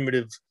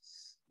primitive,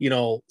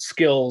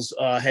 skills,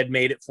 had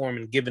made it for him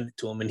and given it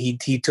to him. And he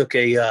took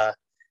a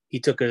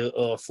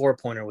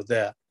 4-pointer with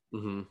that.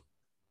 Mm-hmm.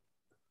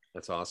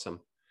 That's awesome.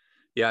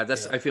 Yeah,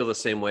 I feel the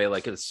same way.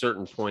 Like at a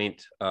certain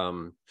point,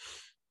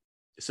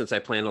 since I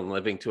plan on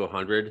living to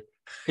 100,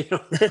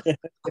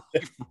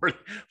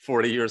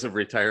 40 years of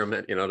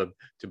retirement,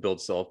 to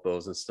build self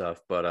bows and stuff.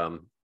 But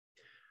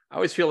I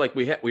always feel like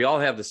we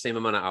all have the same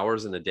amount of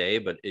hours in the day,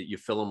 but you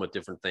fill them with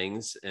different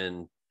things.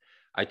 And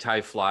I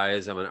tie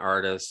flies. I'm an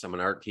artist. I'm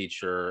an art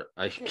teacher.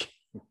 I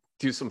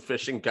do some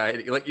fishing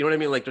guiding. Like, you know what I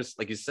mean? Like just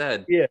like you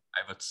said, yeah.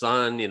 I have a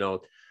son,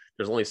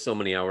 there's only so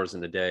many hours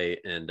in the day.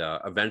 And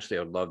eventually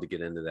I would love to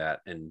get into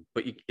that.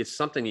 But it's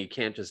something you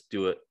can't just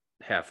do it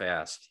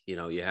half-assed.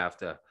 You have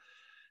to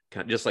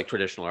kind of, just like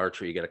traditional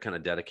archery, you got to kind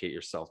of dedicate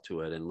yourself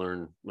to it and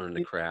learn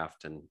the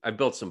craft. And I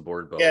built some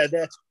board bows. Yeah,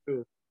 that's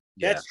true.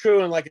 Yeah. That's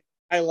true. And like,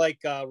 I like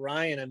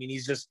Ryan. I mean,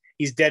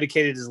 he's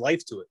dedicated his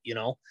life to it,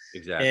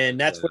 Exactly. And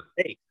that's what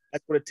it takes.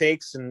 That's what it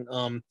takes.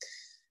 And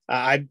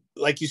I,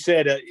 like you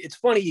said, it's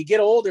funny, you get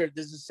older,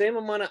 there's the same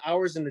amount of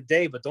hours in the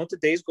day, but don't the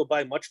days go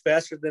by much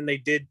faster than they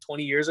did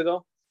 20 years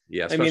ago?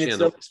 Yeah.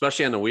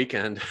 Especially on the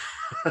weekend.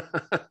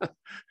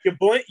 you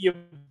blink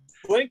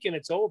and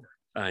it's over.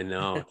 I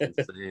know.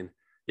 It's insane.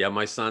 Yeah.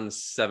 My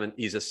son's 7.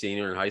 He's a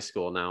senior in high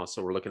school now.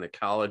 So we're looking at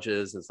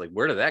colleges. And it's like,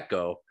 where did that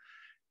go?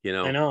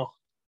 I know.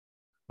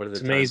 Where did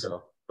the time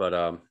go?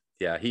 But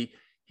yeah,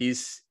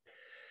 he's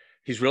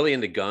really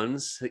into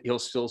guns. He'll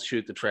still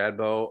shoot the trad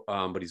bow,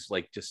 but he's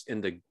like just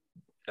into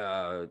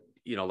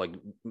like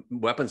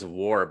weapons of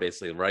war,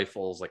 basically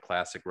rifles, like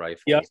classic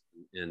rifles. Yep.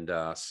 And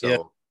the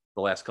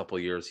last couple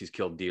of years he's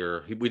killed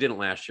deer. We didn't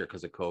last year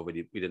because of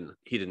COVID. He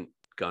didn't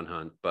gun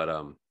hunt, but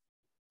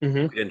he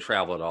didn't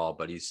travel at all.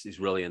 But he's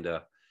really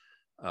into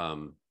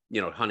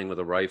hunting with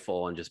a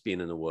rifle and just being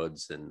in the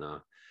woods. And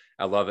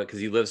I love it because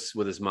he lives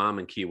with his mom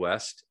in Key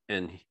West,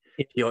 and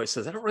he always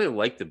says, I don't really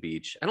like the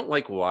beach. I don't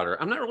like water.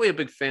 I'm not really a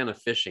big fan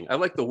of fishing. I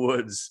like the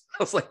woods.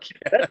 I was like,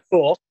 yeah. That's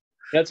cool.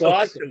 That's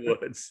awesome. Like the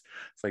woods.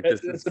 It's like,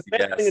 that's the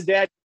best thing a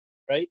dad,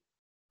 right?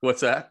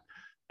 What's that?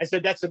 I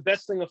said, that's the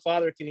best thing a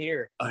father can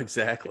hear.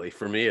 Exactly.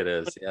 For me, it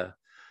is. Yeah.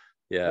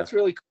 Yeah. That's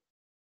really cool.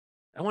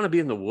 I want to be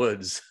in the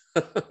woods.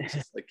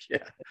 Just like,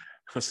 yeah.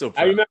 I'm so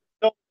proud. I remember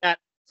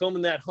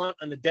filming that hunt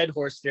on the dead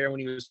horse there when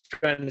he was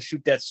trying to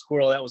shoot that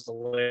squirrel. That was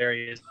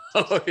hilarious.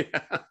 Oh,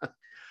 yeah.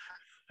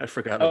 I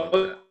forgot about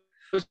that.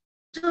 I was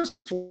just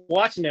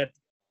watching that.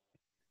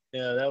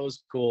 Yeah, that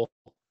was cool.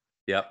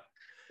 Yep.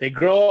 They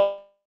grow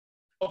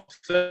up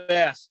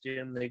fast,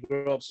 Jim. They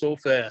grow up so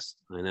fast.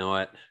 I know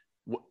it.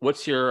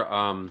 What's your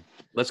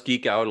let's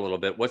geek out a little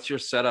bit. What's your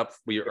setup,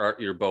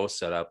 your bow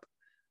setup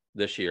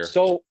this year?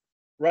 So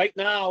right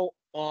now,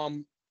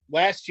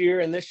 last year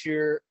and this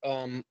year,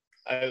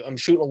 I'm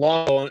shooting a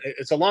longbow.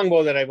 It's a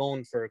longbow that I've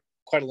owned for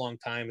quite a long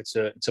time. It's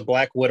a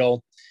Black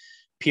Widow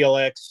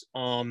PLX.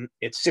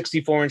 It's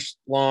 64-inch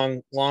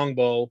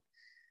longbow,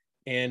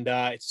 and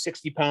it's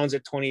 60 pounds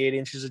at 28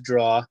 inches of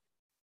draw.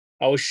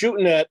 I was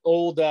shooting that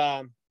old.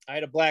 I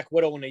had a Black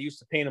Widow when they used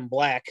to paint them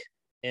black,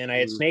 and I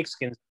had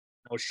snakeskins.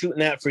 I was shooting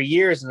that for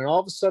years, and then all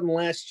of a sudden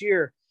last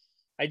year,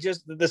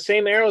 the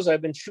same arrows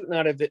I've been shooting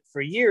out of it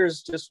for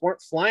years just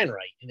weren't flying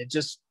right, and it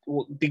just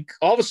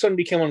all of a sudden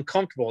became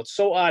uncomfortable. It's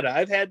so odd.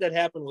 I've had that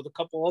happen with a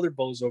couple other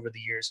bows over the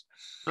years.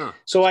 Huh.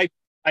 So I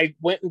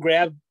went and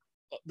grabbed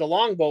the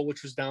longbow,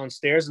 which was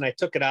downstairs, and I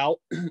took it out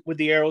with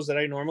the arrows that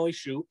I normally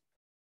shoot.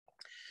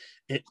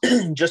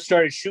 And just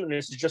started shooting.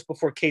 This is just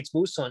before Kate's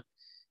moose hunt.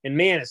 And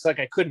man, it's like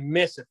I couldn't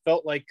miss. It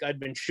felt like I'd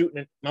been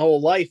shooting it my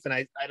whole life, and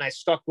I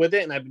stuck with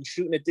it, and I've been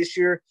shooting it this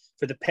year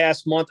for the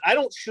past month. I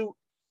don't shoot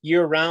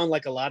year round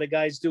like a lot of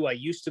guys do. I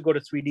used to go to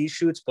 3D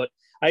shoots, but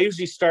I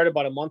usually start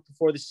about a month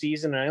before the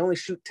season, and I only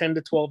shoot 10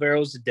 to 12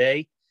 arrows a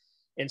day.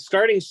 And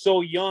starting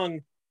so young,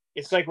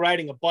 it's like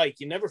riding a bike.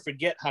 You never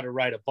forget how to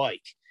ride a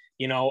bike.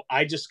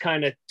 I just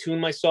kind of tune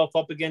myself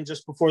up again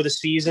just before the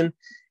season,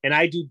 and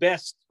I do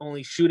best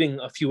only shooting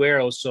a few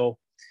arrows. So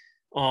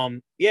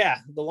the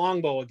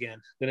longbow again.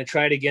 I'm going to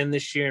try it again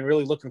this year and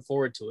really looking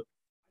forward to it.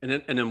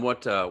 And then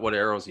what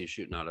arrows are you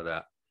shooting out of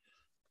that?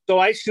 So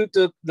I shoot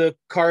the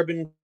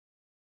carbon,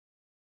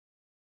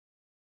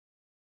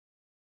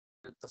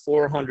 the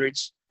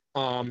 400s,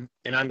 and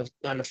on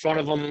the front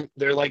of them,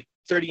 they're like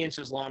 30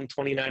 inches long,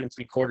 29 and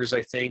 3/4,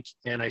 I think.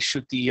 And I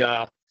shoot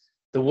the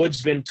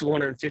Woodsman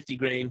 250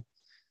 grain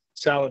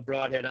solid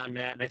broadhead on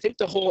that. And I think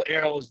the whole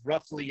arrow is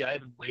roughly, I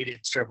haven't weighed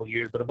it several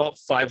years, but about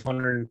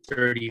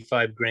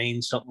 535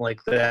 grains, something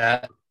like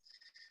that.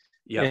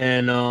 Yeah.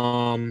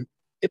 And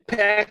it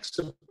packs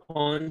a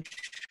punch.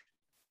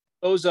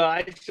 Those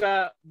I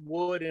shot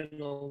wood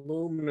and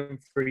aluminum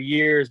for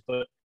years,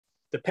 but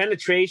the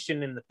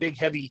penetration and the big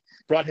heavy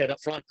broadhead up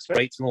front,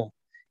 right through them.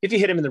 If you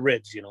hit him in the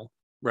ribs,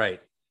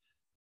 Right.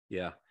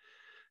 Yeah.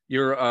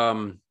 You're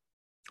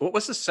what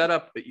was the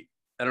setup?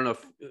 I don't know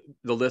if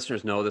the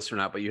listeners know this or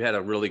not, but you had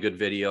a really good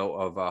video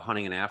of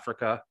hunting in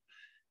Africa,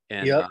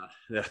 and Yep.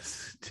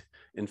 That's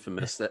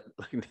infamous. That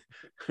like,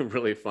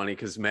 really funny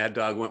because Mad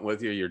Dog went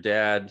with you, your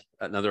dad,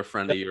 another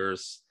friend of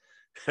yours.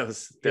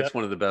 That's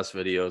one of the best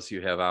videos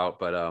you have out.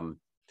 But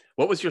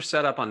what was your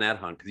setup on that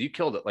hunt? Because you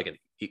killed it like an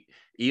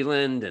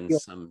eland and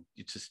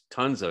just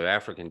tons of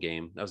African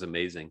game. That was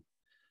amazing.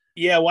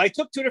 Yeah, well, I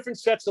took 2 different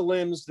sets of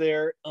limbs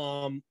there.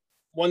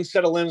 One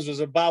set of limbs was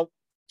about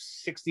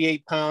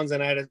 68 pounds,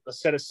 and I had a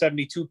set of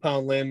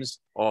 72-pound limbs.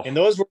 Oh. And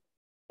those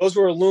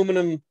were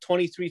aluminum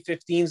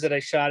 2315s that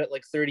I shot at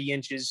like 30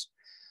 inches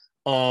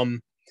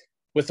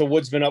with a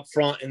Woodsman up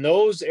front. And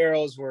those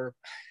arrows were,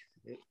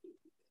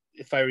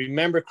 if I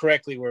remember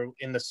correctly, were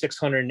in the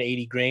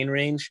 680 grain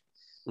range.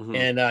 Mm-hmm.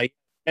 And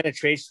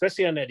penetration,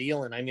 especially on that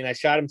eland. I mean, I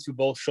shot him through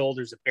both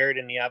shoulders, it buried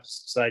in the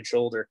opposite side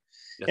shoulder.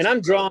 That's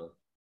I'm drawing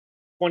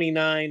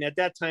 29 at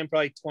that time,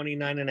 probably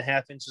 29 and a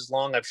half inches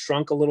long. I've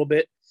shrunk a little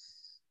bit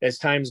as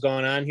time's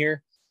gone on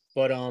here,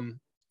 but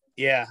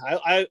yeah,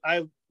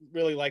 I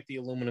really like the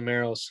aluminum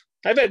arrows.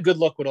 I've had good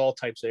luck with all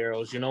types of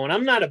arrows, and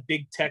I'm not a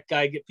big tech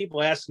guy.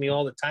 People ask me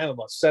all the time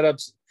about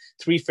setups,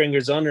 3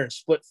 fingers under and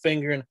split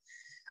finger, and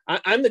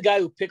I'm the guy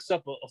who picks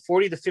up a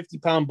 40 to 50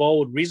 pound bow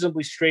with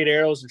reasonably straight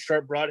arrows and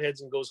sharp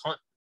broadheads and goes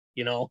hunting,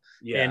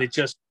 and it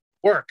just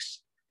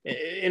works.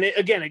 And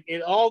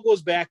it all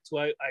goes back to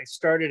I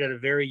started at a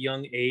very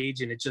young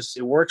age, and it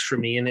works for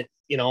me, and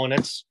and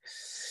that's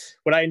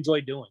what I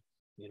enjoy doing.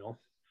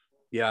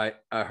 Yeah,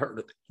 I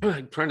heard.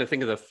 I'm trying to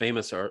think of the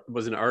famous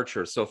was an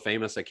archer so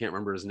famous I can't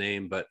remember his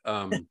name, but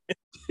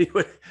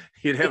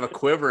he'd have a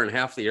quiver and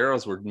half the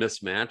arrows were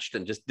mismatched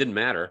and just didn't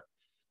matter.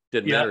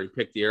 Matter. He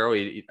picked the arrow,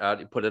 he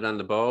put it on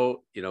the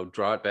bow,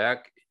 draw it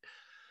back,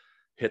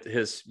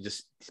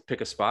 just pick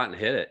a spot and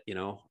hit it.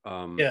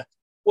 Yeah.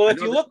 Well, if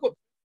you look what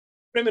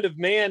primitive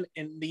man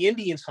and the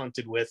Indians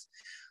hunted with,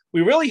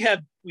 we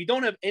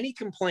don't have any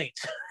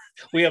complaints.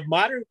 we have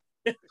modern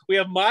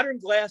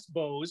glass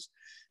bows,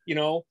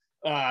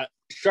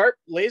 sharp,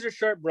 laser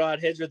sharp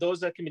broadheads are those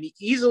that can be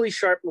easily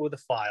sharpened with a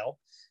file.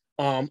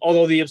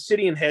 Although the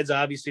obsidian heads,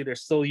 obviously, they're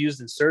still used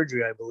in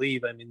surgery, I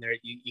believe. I mean,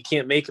 you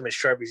can't make them as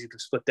sharp as you can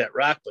split that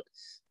rock, but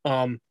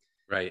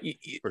right,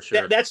 for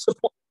sure. That's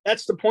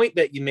the point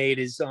that you made.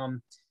 Is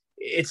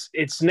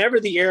it's never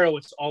the arrow;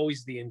 it's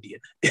always the Indian.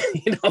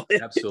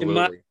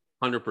 Absolutely,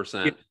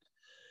 100%.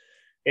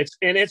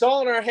 It's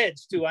all in our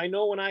heads too. I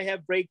know when I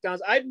have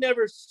breakdowns, I've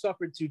never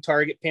suffered through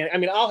target panic. I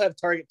mean, I'll have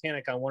target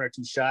panic on 1 or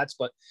 2 shots,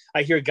 but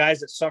I hear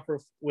guys that suffer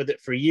with it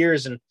for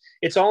years, and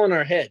it's all in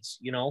our heads.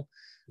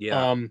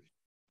 Yeah.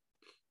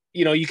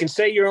 You can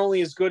say you're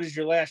only as good as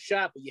your last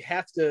shot, but you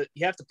have to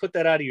put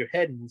that out of your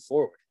head and move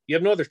forward. You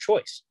have no other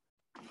choice.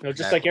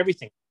 Just like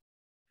everything.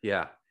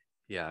 Yeah.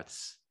 Yeah.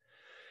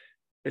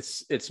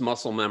 It's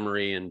muscle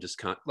memory and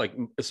just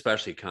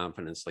especially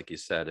confidence. Like you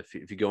said, if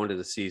you go into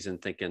the season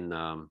thinking,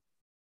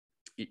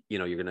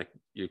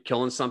 you're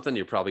killing something,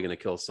 you're probably going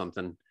to kill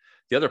something.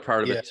 The other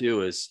part of it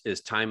too is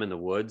time in the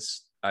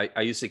woods.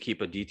 I used to keep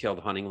a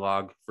detailed hunting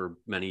log for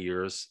many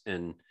years,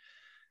 and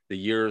the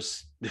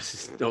years, this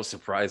is no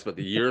surprise, but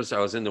the years I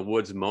was in the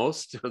woods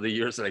most are the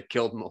years that I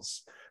killed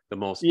the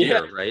most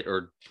deer, right?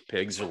 Or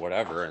pigs or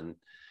whatever. And,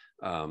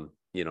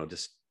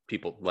 just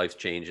life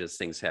changes,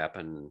 things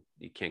happen.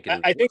 You can't get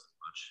into it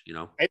much,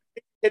 I think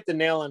you hit the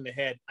nail on the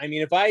head. I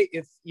mean,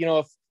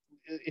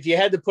 if you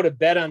had to put a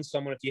bet on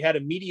someone, if you had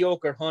a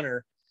mediocre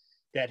hunter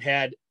that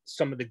had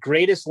some of the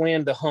greatest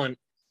land to hunt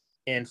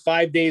and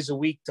 5 days a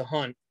week to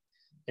hunt,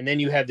 and then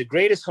you have the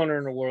greatest hunter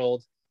in the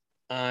world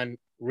on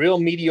real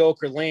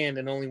mediocre land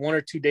and only 1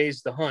 or 2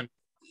 days to hunt,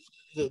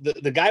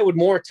 the guy with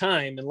more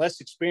time and less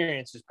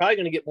experience is probably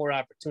going to get more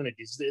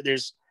opportunities.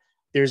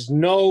 There's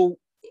no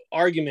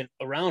argument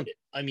around it.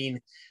 I mean,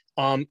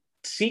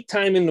 seek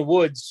time in the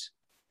woods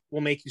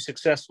will make you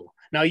successful.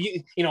 Now,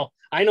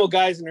 I know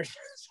guys in their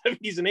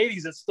 70s and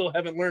 80s that still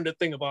haven't learned a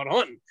thing about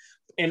hunting,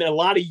 and a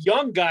lot of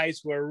young guys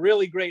who are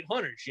really great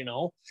hunters,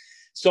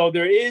 So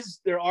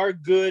there are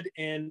good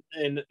and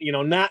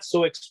not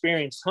so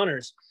experienced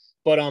hunters.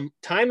 But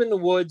time in the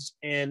woods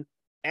and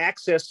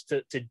access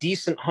to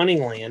decent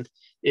hunting land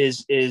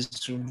is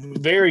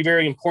very,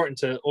 very important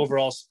to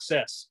overall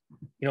success.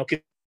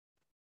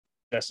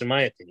 That's in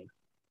my opinion.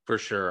 For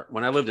sure.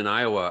 When I lived in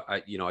Iowa,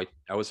 I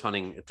was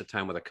hunting at the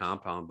time with a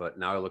compound, but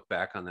now I look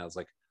back on that, I was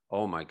like,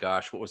 oh my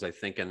gosh, what was I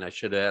thinking? I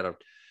should have had a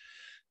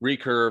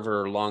recurve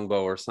or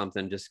longbow or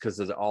something, just because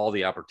of all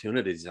the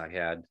opportunities I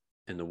had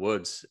in the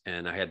woods,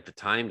 and I had the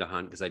time to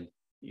hunt, because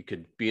you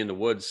could be in the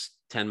woods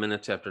 10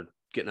 minutes after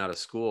getting out of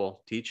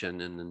school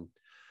teaching, and then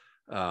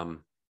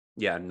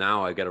yeah,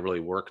 now I got to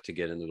really work to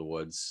get into the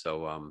woods.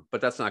 So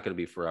but that's not going to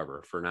be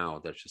forever. For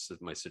now, that's just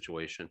my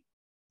situation.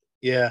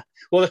 Yeah.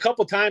 Well, a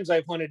couple times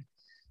I've hunted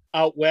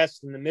out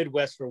west in the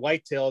Midwest for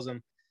whitetails,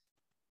 and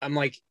I'm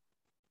like,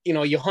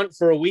 you hunt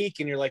for a week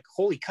and you're like,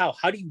 holy cow,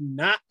 how do you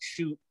not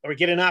shoot or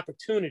get an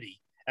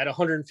opportunity at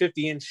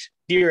 150-inch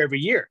deer every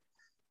year?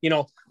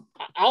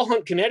 I'll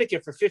hunt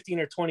Connecticut for 15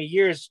 or 20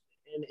 years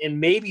and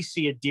maybe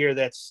see a deer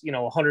that's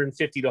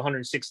 150 to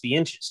 160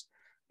 inches.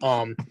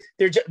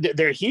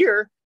 They're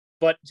here,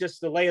 but just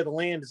the lay of the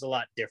land is a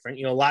lot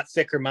different. A lot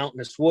thicker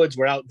mountainous woods.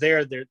 Where out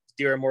there, the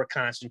deer are more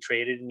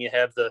concentrated, and you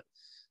have the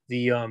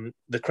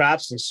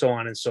crops and so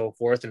on and so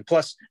forth. And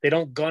plus, they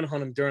don't gun hunt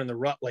them during the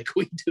rut like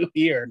we do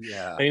here.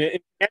 Yeah. I mean,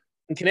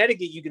 in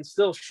Connecticut, you can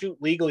still shoot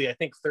legally, I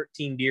think,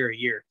 13 deer a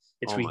year.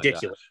 It's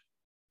ridiculous.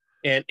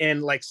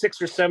 And like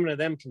 6 or 7 of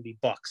them can be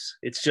bucks.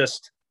 It's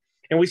just,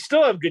 and we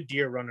still have good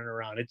deer running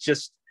around. It's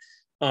just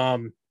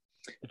rugged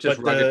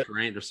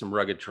terrain. There's some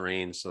rugged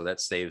terrain, so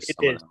that saves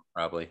some of them,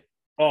 probably.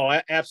 Oh,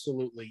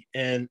 absolutely.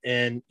 And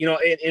in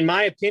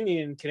my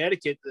opinion, in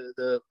Connecticut,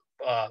 the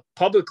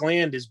public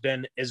land has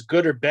been as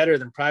good or better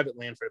than private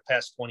land for the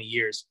past 20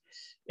 years.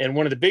 And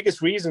one of the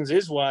biggest reasons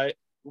is why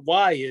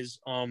is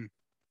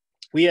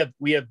we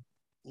have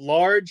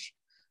large,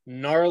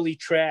 gnarly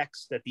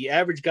tracks that the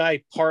average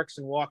guy parks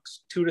and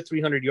walks 200 to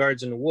 300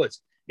 yards in the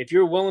woods. If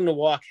you're willing to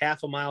walk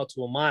half a mile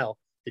to a mile,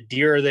 the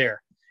deer are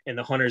there and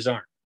the hunters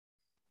aren't,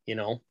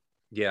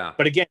 Yeah.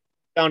 But again,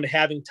 down to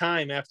having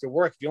time after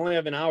work. If you only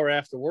have an hour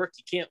after work,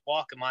 you can't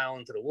walk a mile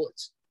into the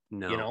woods.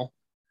 No.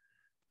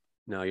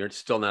 No, you're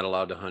still not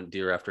allowed to hunt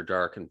deer after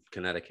dark in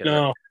Connecticut.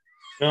 No, right?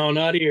 no,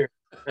 not here.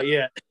 Not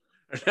yet.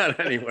 Not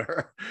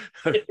anywhere.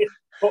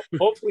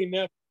 Hopefully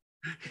never.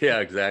 Yeah,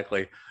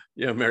 exactly.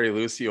 Mary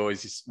Lucy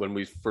always, when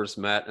we first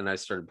met and I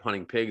started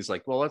hunting pigs,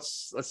 like, well,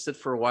 let's sit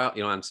for a while,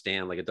 on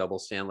stand, like a double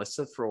stand. Let's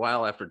sit for a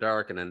while after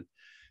dark. And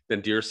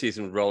then deer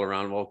season would roll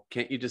around. Well,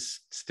 can't you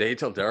just stay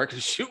till dark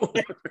and shoot?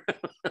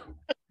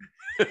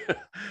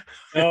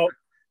 No. If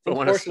I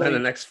want to spend the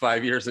next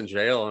 5 years in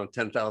jail on a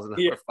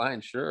 $10,000 fine,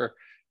 sure.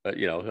 But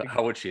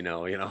how would she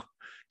know?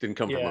 Didn't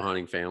come from a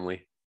hunting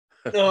family.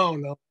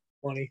 No,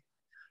 funny.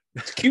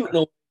 It's cute,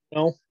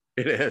 no.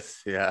 It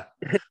is, yeah.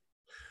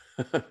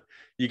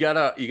 You got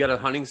a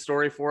hunting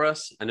story for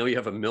us? I know you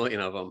have a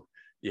million of them.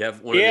 You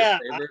have one of your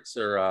favorites,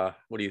 or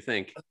what do you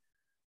think?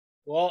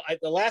 Well,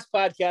 the last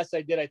podcast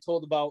I did, I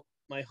told about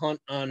my hunt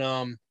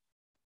on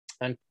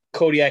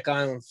Kodiak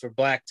Island for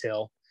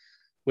blacktail,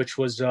 which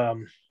was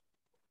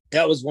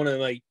that was one of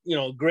my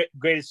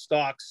greatest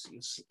stalks,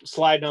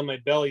 sliding on my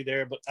belly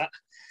there. But I'm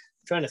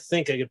trying to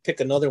think, I could pick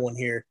another one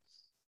here.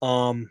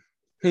 You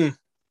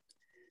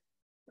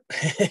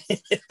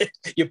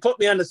put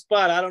me on the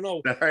spot. I don't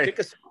know. Right.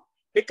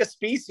 Pick a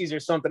species or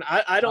something.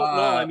 I don't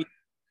know. I mean,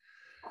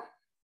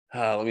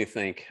 let me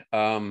think.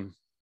 I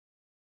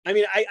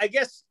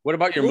guess. What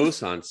about your moose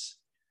hunts?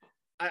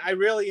 I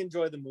really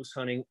enjoy the moose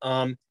hunting.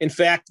 In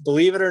fact,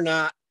 believe it or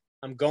not,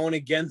 I'm going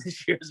again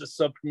this year as a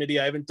subcommittee.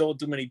 I haven't told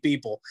too many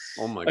people.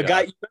 Oh my God.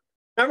 Guy,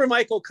 remember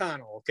Mike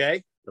O'Connell?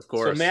 Okay. Of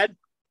course. So Mad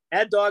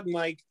Dog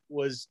Mike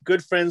was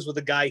good friends with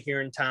a guy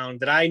here in town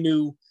that I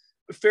knew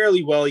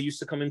fairly well. He used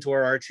to come into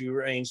our archery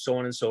range, so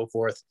on and so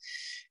forth.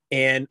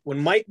 And when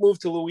Mike moved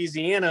to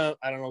Louisiana,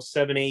 I don't know,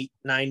 7, 8,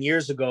 9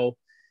 years ago,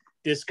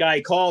 this guy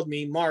called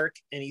me, Mark,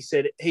 and he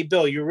said, "Hey,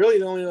 Bill, you're really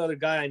the only other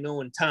guy I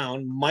know in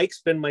town.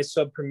 Mike's been my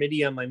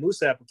subcommittee on my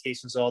moose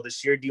applications all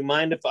this year. Do you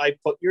mind if I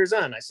put yours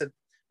on?" I said,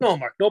 "No,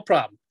 Mark, no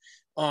problem.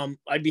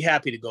 I'd be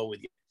happy to go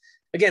with you."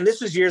 Again,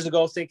 this was years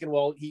ago, thinking,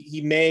 well,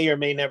 he may or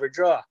may never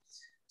draw.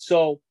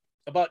 So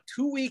about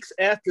 2 weeks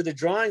after the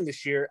drawing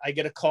this year, I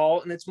get a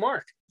call, and it's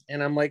Mark.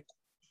 And I'm like,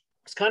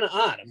 it's kind of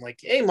odd. I'm like,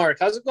 "Hey, Mark,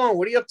 how's it going?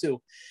 What are you up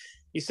to?"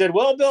 He said,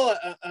 "Well, Bill,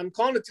 I'm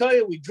calling to tell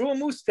you we drew a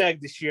moose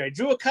tag this year. I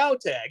drew a cow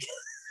tag."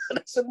 And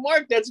I said,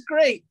 "Mark, that's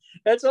great.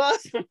 That's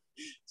awesome."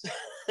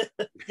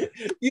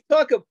 You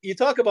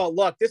talk about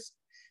luck.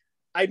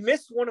 I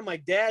missed one of my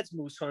dad's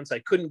moose hunts. I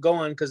couldn't go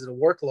on because of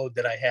the workload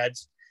that I had.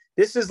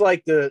 This is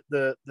like the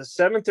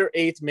 7th or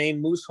 8th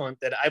main moose hunt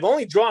that I've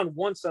only drawn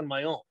once on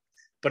my own,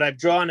 but I've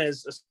drawn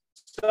as a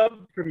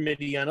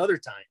subcommittee on other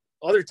times,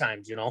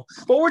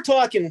 But we're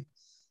talking,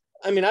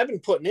 I mean, I've been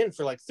putting in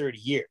for like 30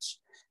 years.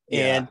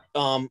 Yeah.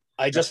 And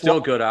I just still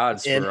good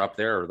odds for up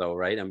there, though,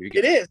 right? I mean,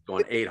 it is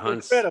going 8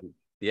 hunts. Incredible.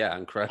 Yeah,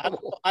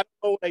 incredible. I don't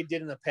know what I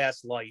did in a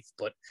past life,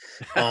 but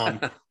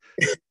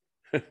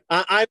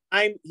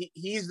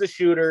he's the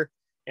shooter,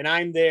 and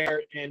I'm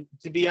there. And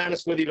to be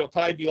honest with you, it'll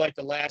probably be like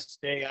the last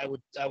day. I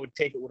would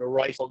take it with a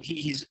rifle.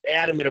 He's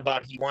adamant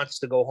about he wants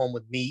to go home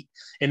with meat,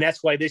 and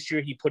that's why this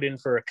year he put in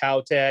for a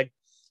cow tag.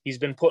 He's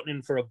been putting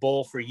in for a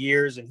bull for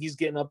years, and he's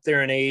getting up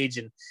there in age.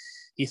 And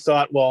he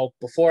thought, well,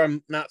 before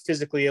I'm not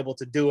physically able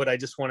to do it, I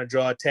just want to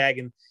draw a tag.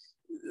 And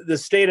the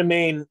state of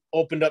Maine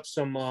opened up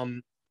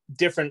some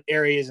different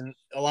areas and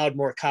allowed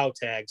more cow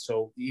tags.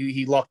 So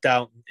he lucked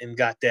out and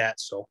got that.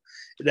 So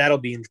that'll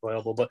be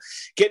enjoyable. But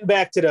getting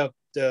back to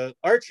the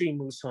archery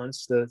moose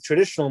hunts, the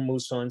traditional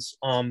moose hunts,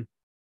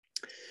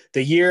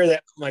 the year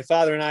that my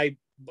father and I,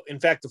 in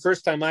fact, the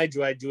first time I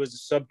drew as a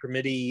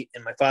subcommittee,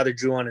 and my father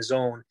drew on his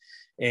own,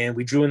 and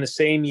we drew in the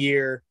same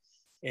year,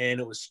 and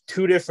it was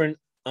 2 different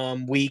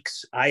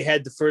weeks. I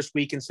had the first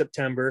week in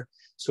September,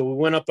 so we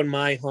went up on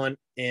my hunt,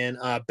 and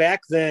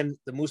back then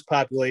the moose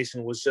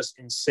population was just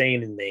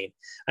insane in Maine.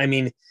 I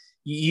mean,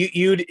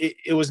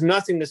 it was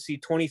nothing to see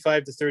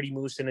 25 to 30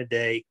 moose in a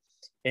day,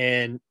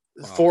 and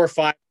wow, 4 or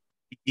 5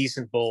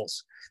 decent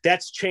bulls.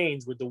 That's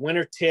changed with the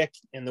winter tick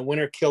and the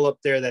winter kill up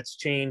there. That's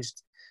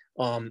changed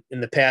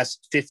in the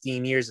past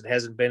 15 years. It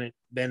hasn't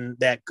been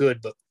that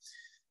good, but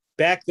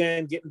back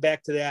then, getting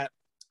back to that,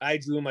 I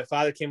drew. My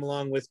father came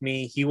along with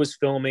me. He was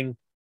filming.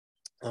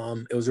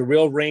 It was a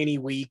real rainy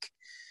week.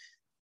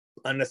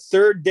 On the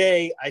 3rd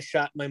day, I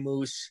shot my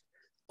moose.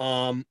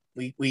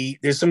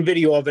 There's some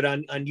video of it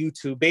on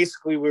YouTube.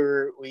 Basically,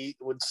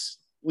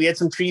 we had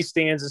some tree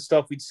stands and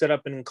stuff we'd set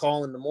up and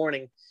call in the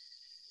morning.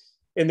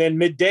 And then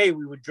midday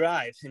we would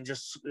drive and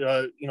just,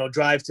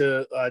 drive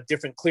to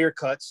different clear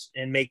cuts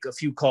and make a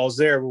few calls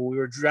there. Where we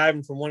were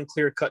driving from one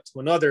clear cut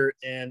to another,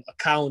 and a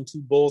cow and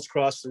 2 bulls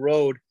crossed the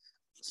road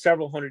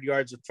several hundred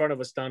yards in front of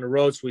us down the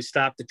road. So we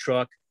stopped the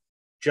truck,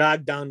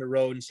 jogged down the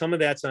road, and some of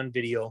that's on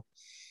video.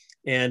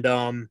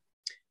 And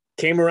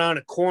came around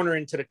a corner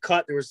into the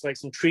cut. There was like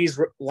some trees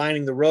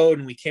lining the road,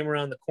 and we came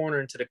around the corner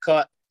into the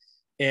cut,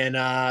 and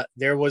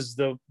there was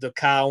the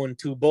cow and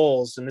 2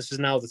 bulls. And this is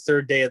now the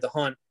 3rd day of the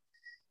hunt.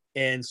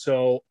 And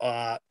so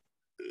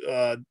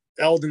Eldon,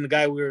 the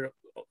guy we were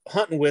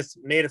hunting with,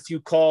 made a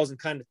few calls and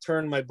kind of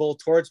turned my bull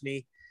towards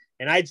me.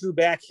 And I drew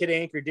back, hit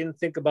anchor, didn't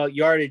think about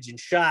yardage, and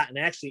shot. And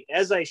actually,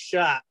 as I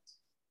shot,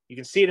 you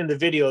can see it in the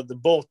video, the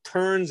bull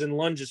turns and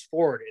lunges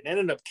forward. It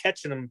ended up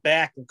catching him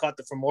back and caught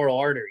the femoral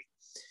artery.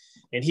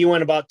 And he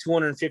went about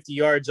 250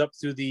 yards up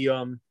through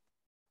the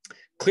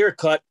clear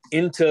cut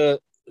into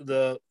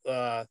the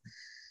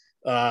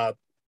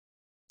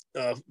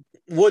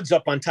woods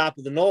up on top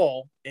of the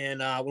knoll. And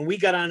when we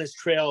got on his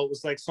trail, it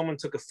was like someone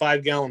took a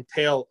 5-gallon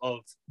pail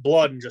of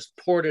blood and just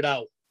poured it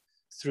out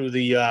through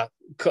the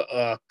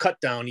cut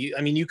down.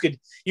 You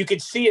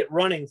could see it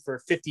running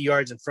for 50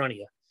 yards in front of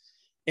you.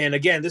 And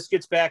again, this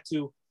gets back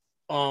to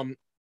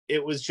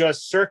it was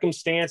just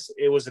circumstance.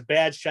 It was a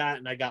bad shot,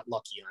 and I got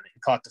lucky on it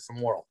and caught the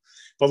femoral.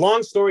 But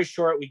long story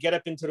short, we get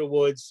up into the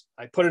woods.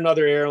 I put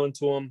another arrow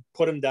into him,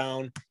 put him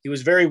down. He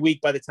was very weak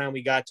by the time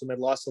we got to him. Had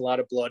lost a lot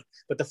of blood.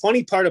 But the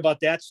funny part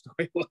about that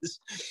story was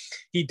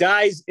he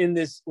dies in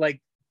this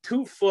like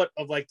 2 foot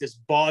of like this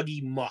boggy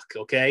muck,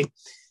 okay?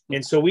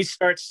 And so we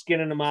start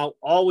skinning him out,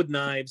 all with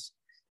knives.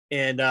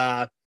 And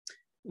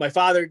my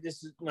father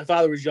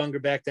was younger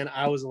back then.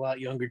 I was a lot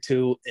younger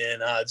too.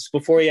 And just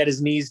before he had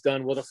his knees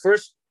done. Well, the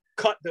first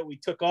cut that we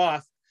took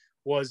off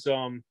was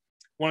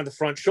one of the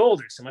front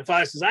shoulders. And my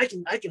father says, I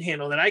can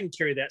handle that. I can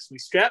carry that. So we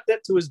strapped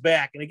that to his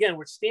back. And again,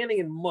 we're standing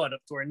in mud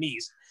up to our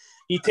knees.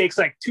 He takes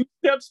like 2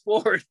 steps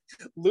forward,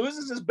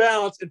 loses his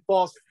balance, and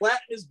falls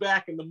flat in his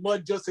back, and the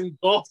mud just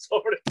engulfs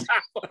over the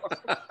top of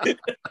him.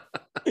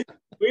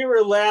 We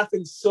were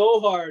laughing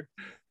so hard.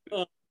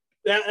 That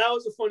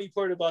was the funny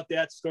part about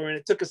that story. And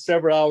it took us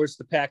several hours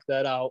to pack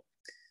that out.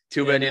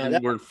 Too bad you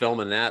weren't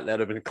filming that.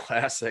 That'd have been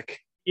classic.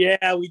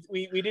 Yeah,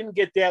 we didn't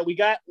get that. We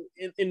got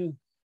in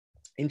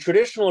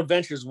Traditional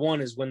Adventures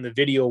 1 is when the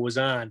video was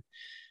on,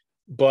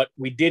 but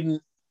we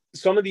didn't.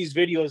 Some of these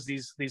videos,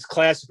 these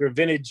classic or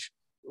vintage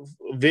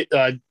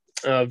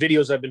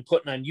videos I've been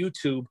putting on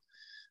YouTube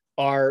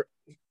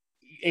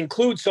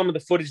include some of the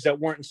footage that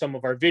weren't in some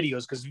of our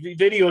videos, because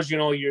videos,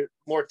 you're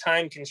more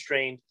time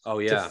constrained. Oh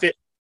yeah. To fit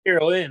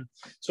material in.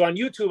 So on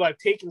YouTube, I've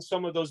taken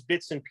some of those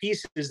bits and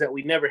pieces that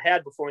we never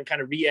had before and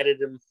kind of re-edited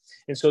them.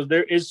 And so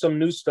there is some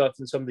new stuff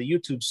in some of the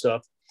YouTube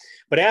stuff.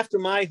 But after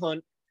my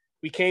hunt,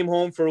 we came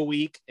home for a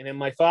week, and then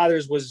my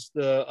father's was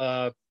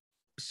the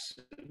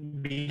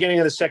beginning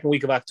of the 2nd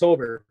week of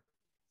October,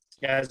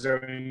 as I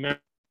remember.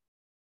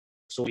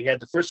 So we had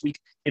the first week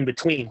in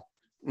between.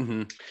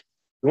 Mm-hmm.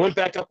 We went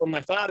back up on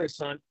my father's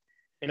hunt,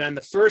 and on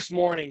the first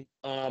morning,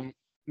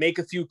 make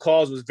a few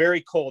calls. It was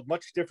very cold,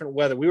 much different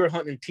weather. We were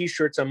hunting in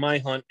T-shirts on my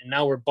hunt, and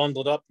now we're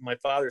bundled up in my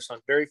father's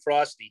hunt, very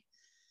frosty.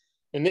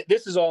 And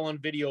this is all on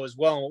video as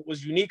well. And what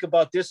was unique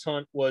about this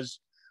hunt was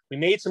we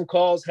made some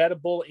calls, had a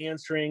bull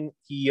answering.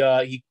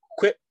 He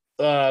quit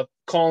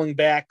calling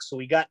back, so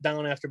we got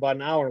down after about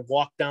an hour and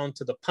walked down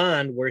to the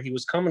pond where he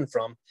was coming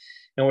from.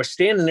 And we're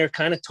standing there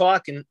kind of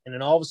talking, and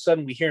then all of a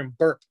sudden we hear him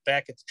burp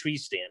back at the tree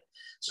stand.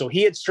 So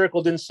he had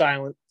circled in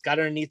silent, got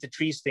underneath the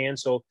tree stand.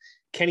 So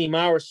Kenny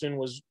Mawerson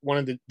was one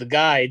of the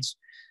guides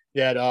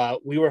that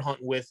we were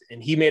hunting with,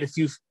 and he made a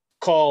few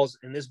calls,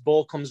 and this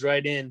bull comes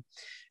right in.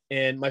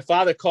 And my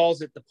father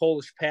calls it the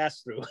Polish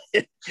pass-through.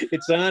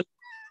 It's on.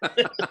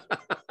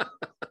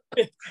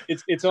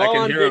 It's all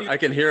on video. I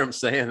can hear him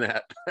saying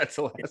that. That's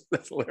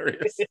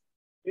hilarious.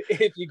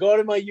 if you go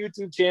to my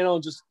YouTube channel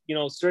and just,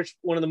 search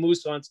one of the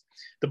moose hunts,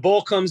 the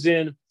bull comes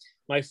in.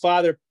 My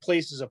father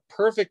places a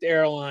perfect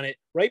arrow on it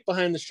right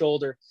behind the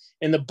shoulder.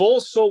 And the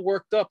bull's so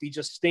worked up, he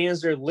just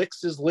stands there,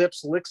 licks his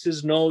lips, licks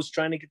his nose,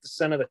 trying to get the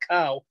scent of the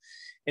cow.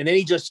 And then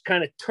he just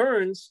kind of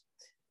turns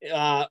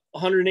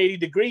 180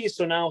 degrees.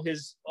 So now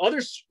his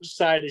other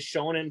side is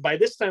showing. And by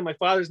this time, my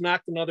father's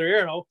knocked another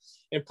arrow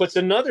and puts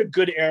another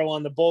good arrow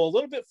on the bull, a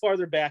little bit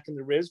farther back in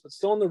the ribs, but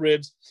still in the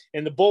ribs.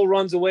 And the bull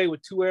runs away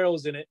with 2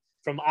 arrows in it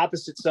from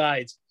opposite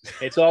sides.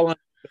 It's all on.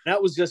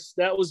 That was just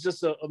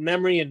a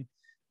memory. And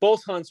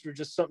both hunts were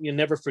just something you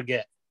never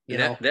forget.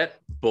 That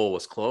bull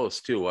was close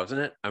too,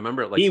 wasn't it? I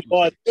remember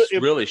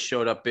it really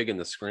showed up big in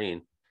the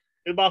screen.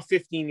 About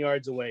 15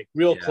 yards away,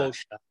 real close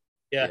shot.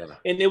 Yeah.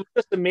 And it was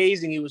just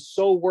amazing. He was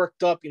so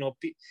worked up,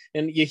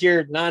 and you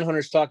hear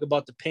non-hunters talk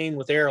about the pain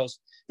with arrows.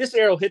 This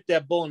arrow hit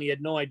that bull and he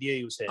had no idea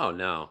he was hit. Oh,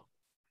 no.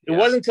 It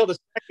wasn't until the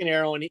second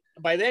arrow, and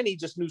by then he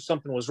just knew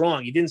something was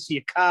wrong. He didn't see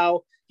a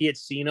cow. He had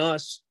seen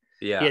us.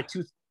 Yeah. He had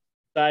 2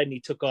 side and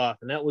he took off.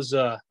 And that was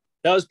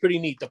pretty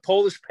neat. The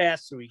Polish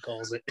pass-through, he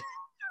calls it.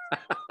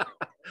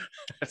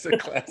 That's a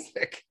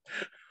classic.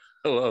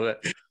 I love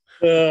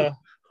it.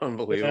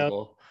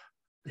 Unbelievable.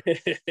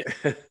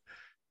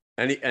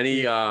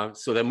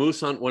 So the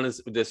moose hunt, when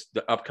is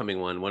the upcoming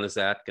one? When is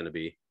that going to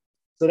be?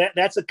 So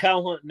that's a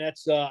cow hunt, and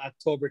that's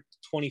October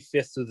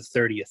 25th through the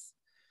 30th.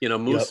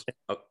 Moose.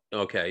 Yep.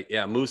 Okay.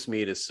 Yeah. Moose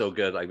meat is so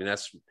good.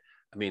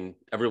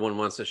 Everyone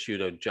wants to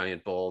shoot a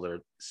giant bull.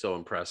 They're so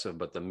impressive,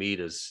 but the meat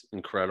is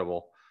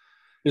incredible.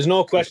 There's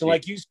no question.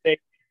 Like you say,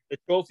 the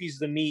trophy's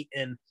the meat,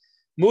 and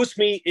moose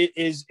meat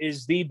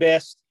is the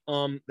best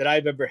that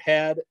I've ever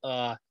had.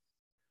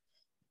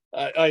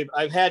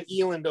 I've had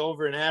eland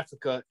over in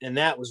Africa, and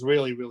that was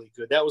really, really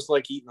good. That was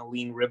like eating a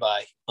lean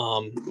ribeye.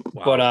 Wow.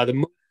 But as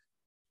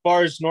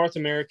far as North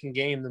American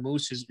game, the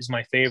moose is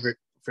my favorite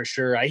for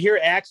sure. I hear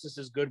Axis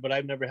is good, but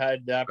I've never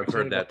had the opportunity.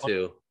 I've heard that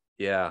too.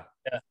 Yeah.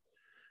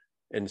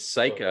 And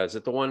Sika, is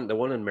it the one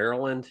in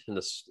Maryland in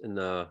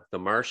the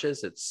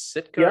marshes? It's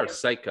Sitka or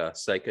Sika?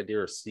 Sika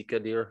deer or Sika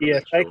deer? Yeah,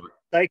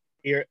 Sika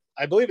deer.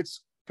 I believe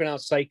it's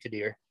pronounced Sika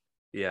deer.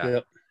 Yeah.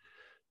 Yep.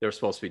 They're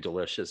supposed to be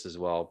delicious as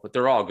well, but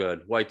they're all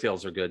good.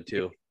 Whitetails are good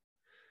too.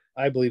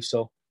 I believe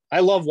so. I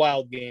love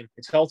wild game.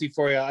 It's healthy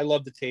for you. I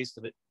love the taste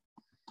of it.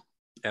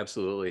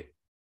 Absolutely.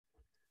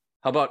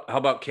 How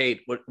about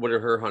Kate? What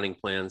are her hunting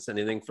plans?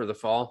 Anything for the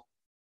fall?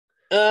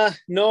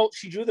 No,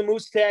 she drew the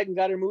moose tag and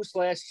got her moose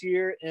last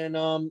year,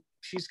 and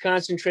she's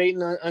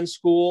concentrating on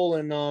school.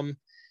 And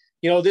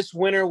this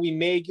winter we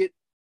may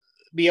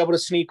be able to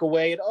sneak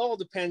away. It all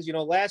depends.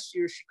 Last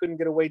year she couldn't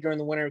get away during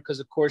the winter because,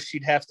 of course,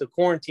 she'd have to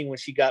quarantine when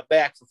she got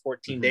back for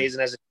 14 days,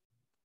 and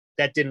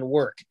that didn't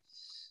work.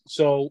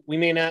 So we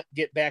may not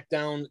get back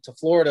down to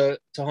Florida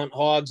to hunt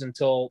hogs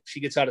until she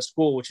gets out of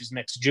school, which is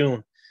next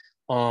June.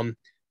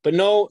 But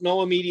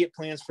no immediate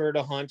plans for her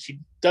to hunt. She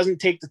doesn't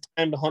take the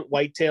time to hunt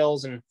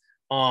whitetails, and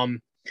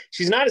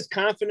she's not as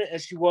confident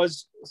as she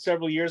was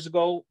several years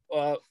ago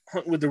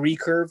hunting with the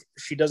recurve.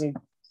 She doesn't,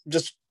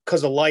 just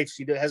because of life,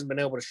 she hasn't been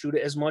able to shoot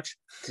it as much.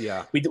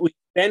 Yeah. We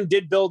then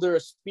did build her a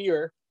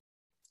spear,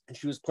 and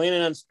she was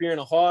planning on spearing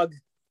a hog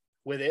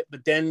with it,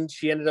 but then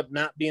she ended up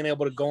not being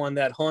able to go on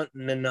that hunt.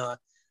 And then I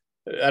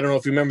don't know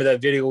if you remember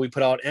that video we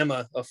put out.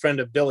 Emma, a friend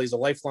of Billy's, a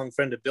lifelong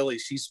friend of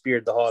Billy's, she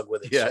speared the hog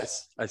with it.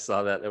 Yes, I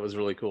saw that. That was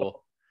really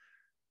cool.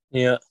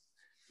 Yeah.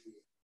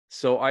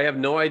 So I have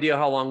no idea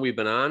how long we've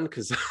been on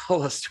because all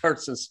the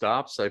starts and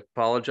stops. I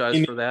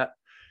apologize for that.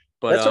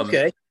 But that's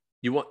okay.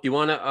 You want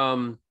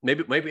to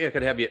maybe I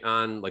could have you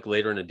on like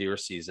later in the deer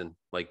season.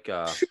 Like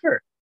sure.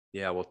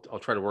 Yeah, I'll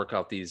try to work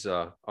out these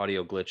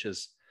audio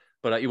glitches.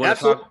 But you want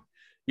to talk?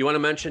 You want to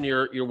mention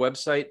your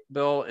website,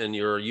 Bill, and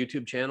your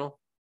YouTube channel?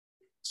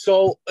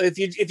 So if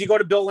you go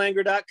to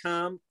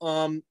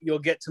BillLanger.com, you'll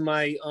get to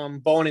my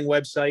bowhunting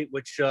website,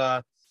 which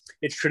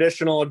it's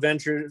Traditional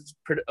Adventures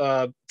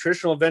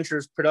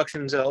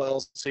Productions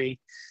LLC,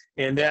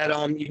 and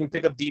that you can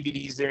pick up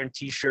DVDs there and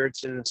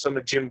T-shirts and some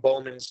of Jim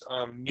Bowman's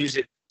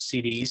music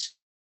CDs.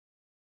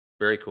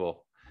 Very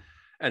cool.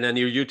 And then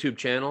your YouTube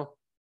channel?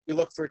 You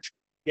look for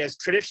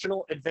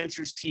Traditional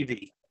Adventures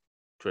TV.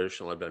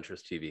 Traditional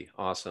Adventures TV.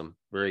 Awesome.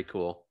 Very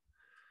cool.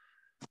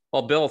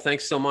 Well, Bill,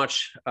 thanks so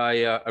much.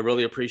 I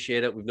really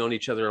appreciate it. We've known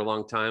each other a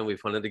long time.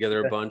 We've hunted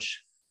together a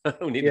bunch.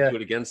 We need to do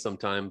it again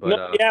sometime.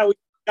 But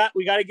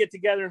we got to get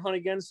together and hunt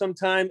again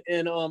sometime.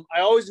 And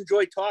I always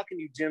enjoy talking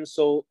to you, Jim.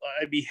 So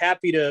I'd be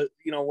happy to,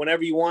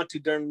 whenever you want to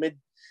during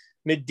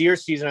mid deer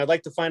season. I'd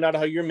like to find out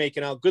how you're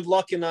making out. Good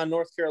luck in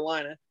North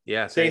Carolina.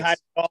 Yeah. Say hi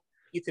to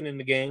Ethan in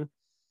the gang.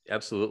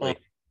 Absolutely.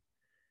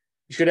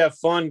 You should have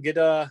fun.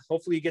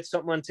 Hopefully you get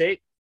something on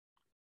tape.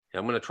 Yeah,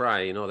 I'm going to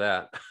try. You know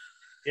that.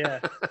 Yeah.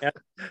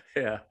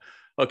 Yeah.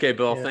 Okay,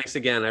 Bill. Yeah. Thanks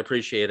again. I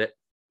appreciate it.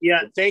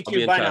 Yeah. Thank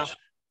you. Bye now.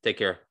 Take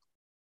care.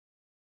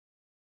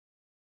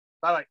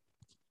 Bye.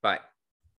 Bye.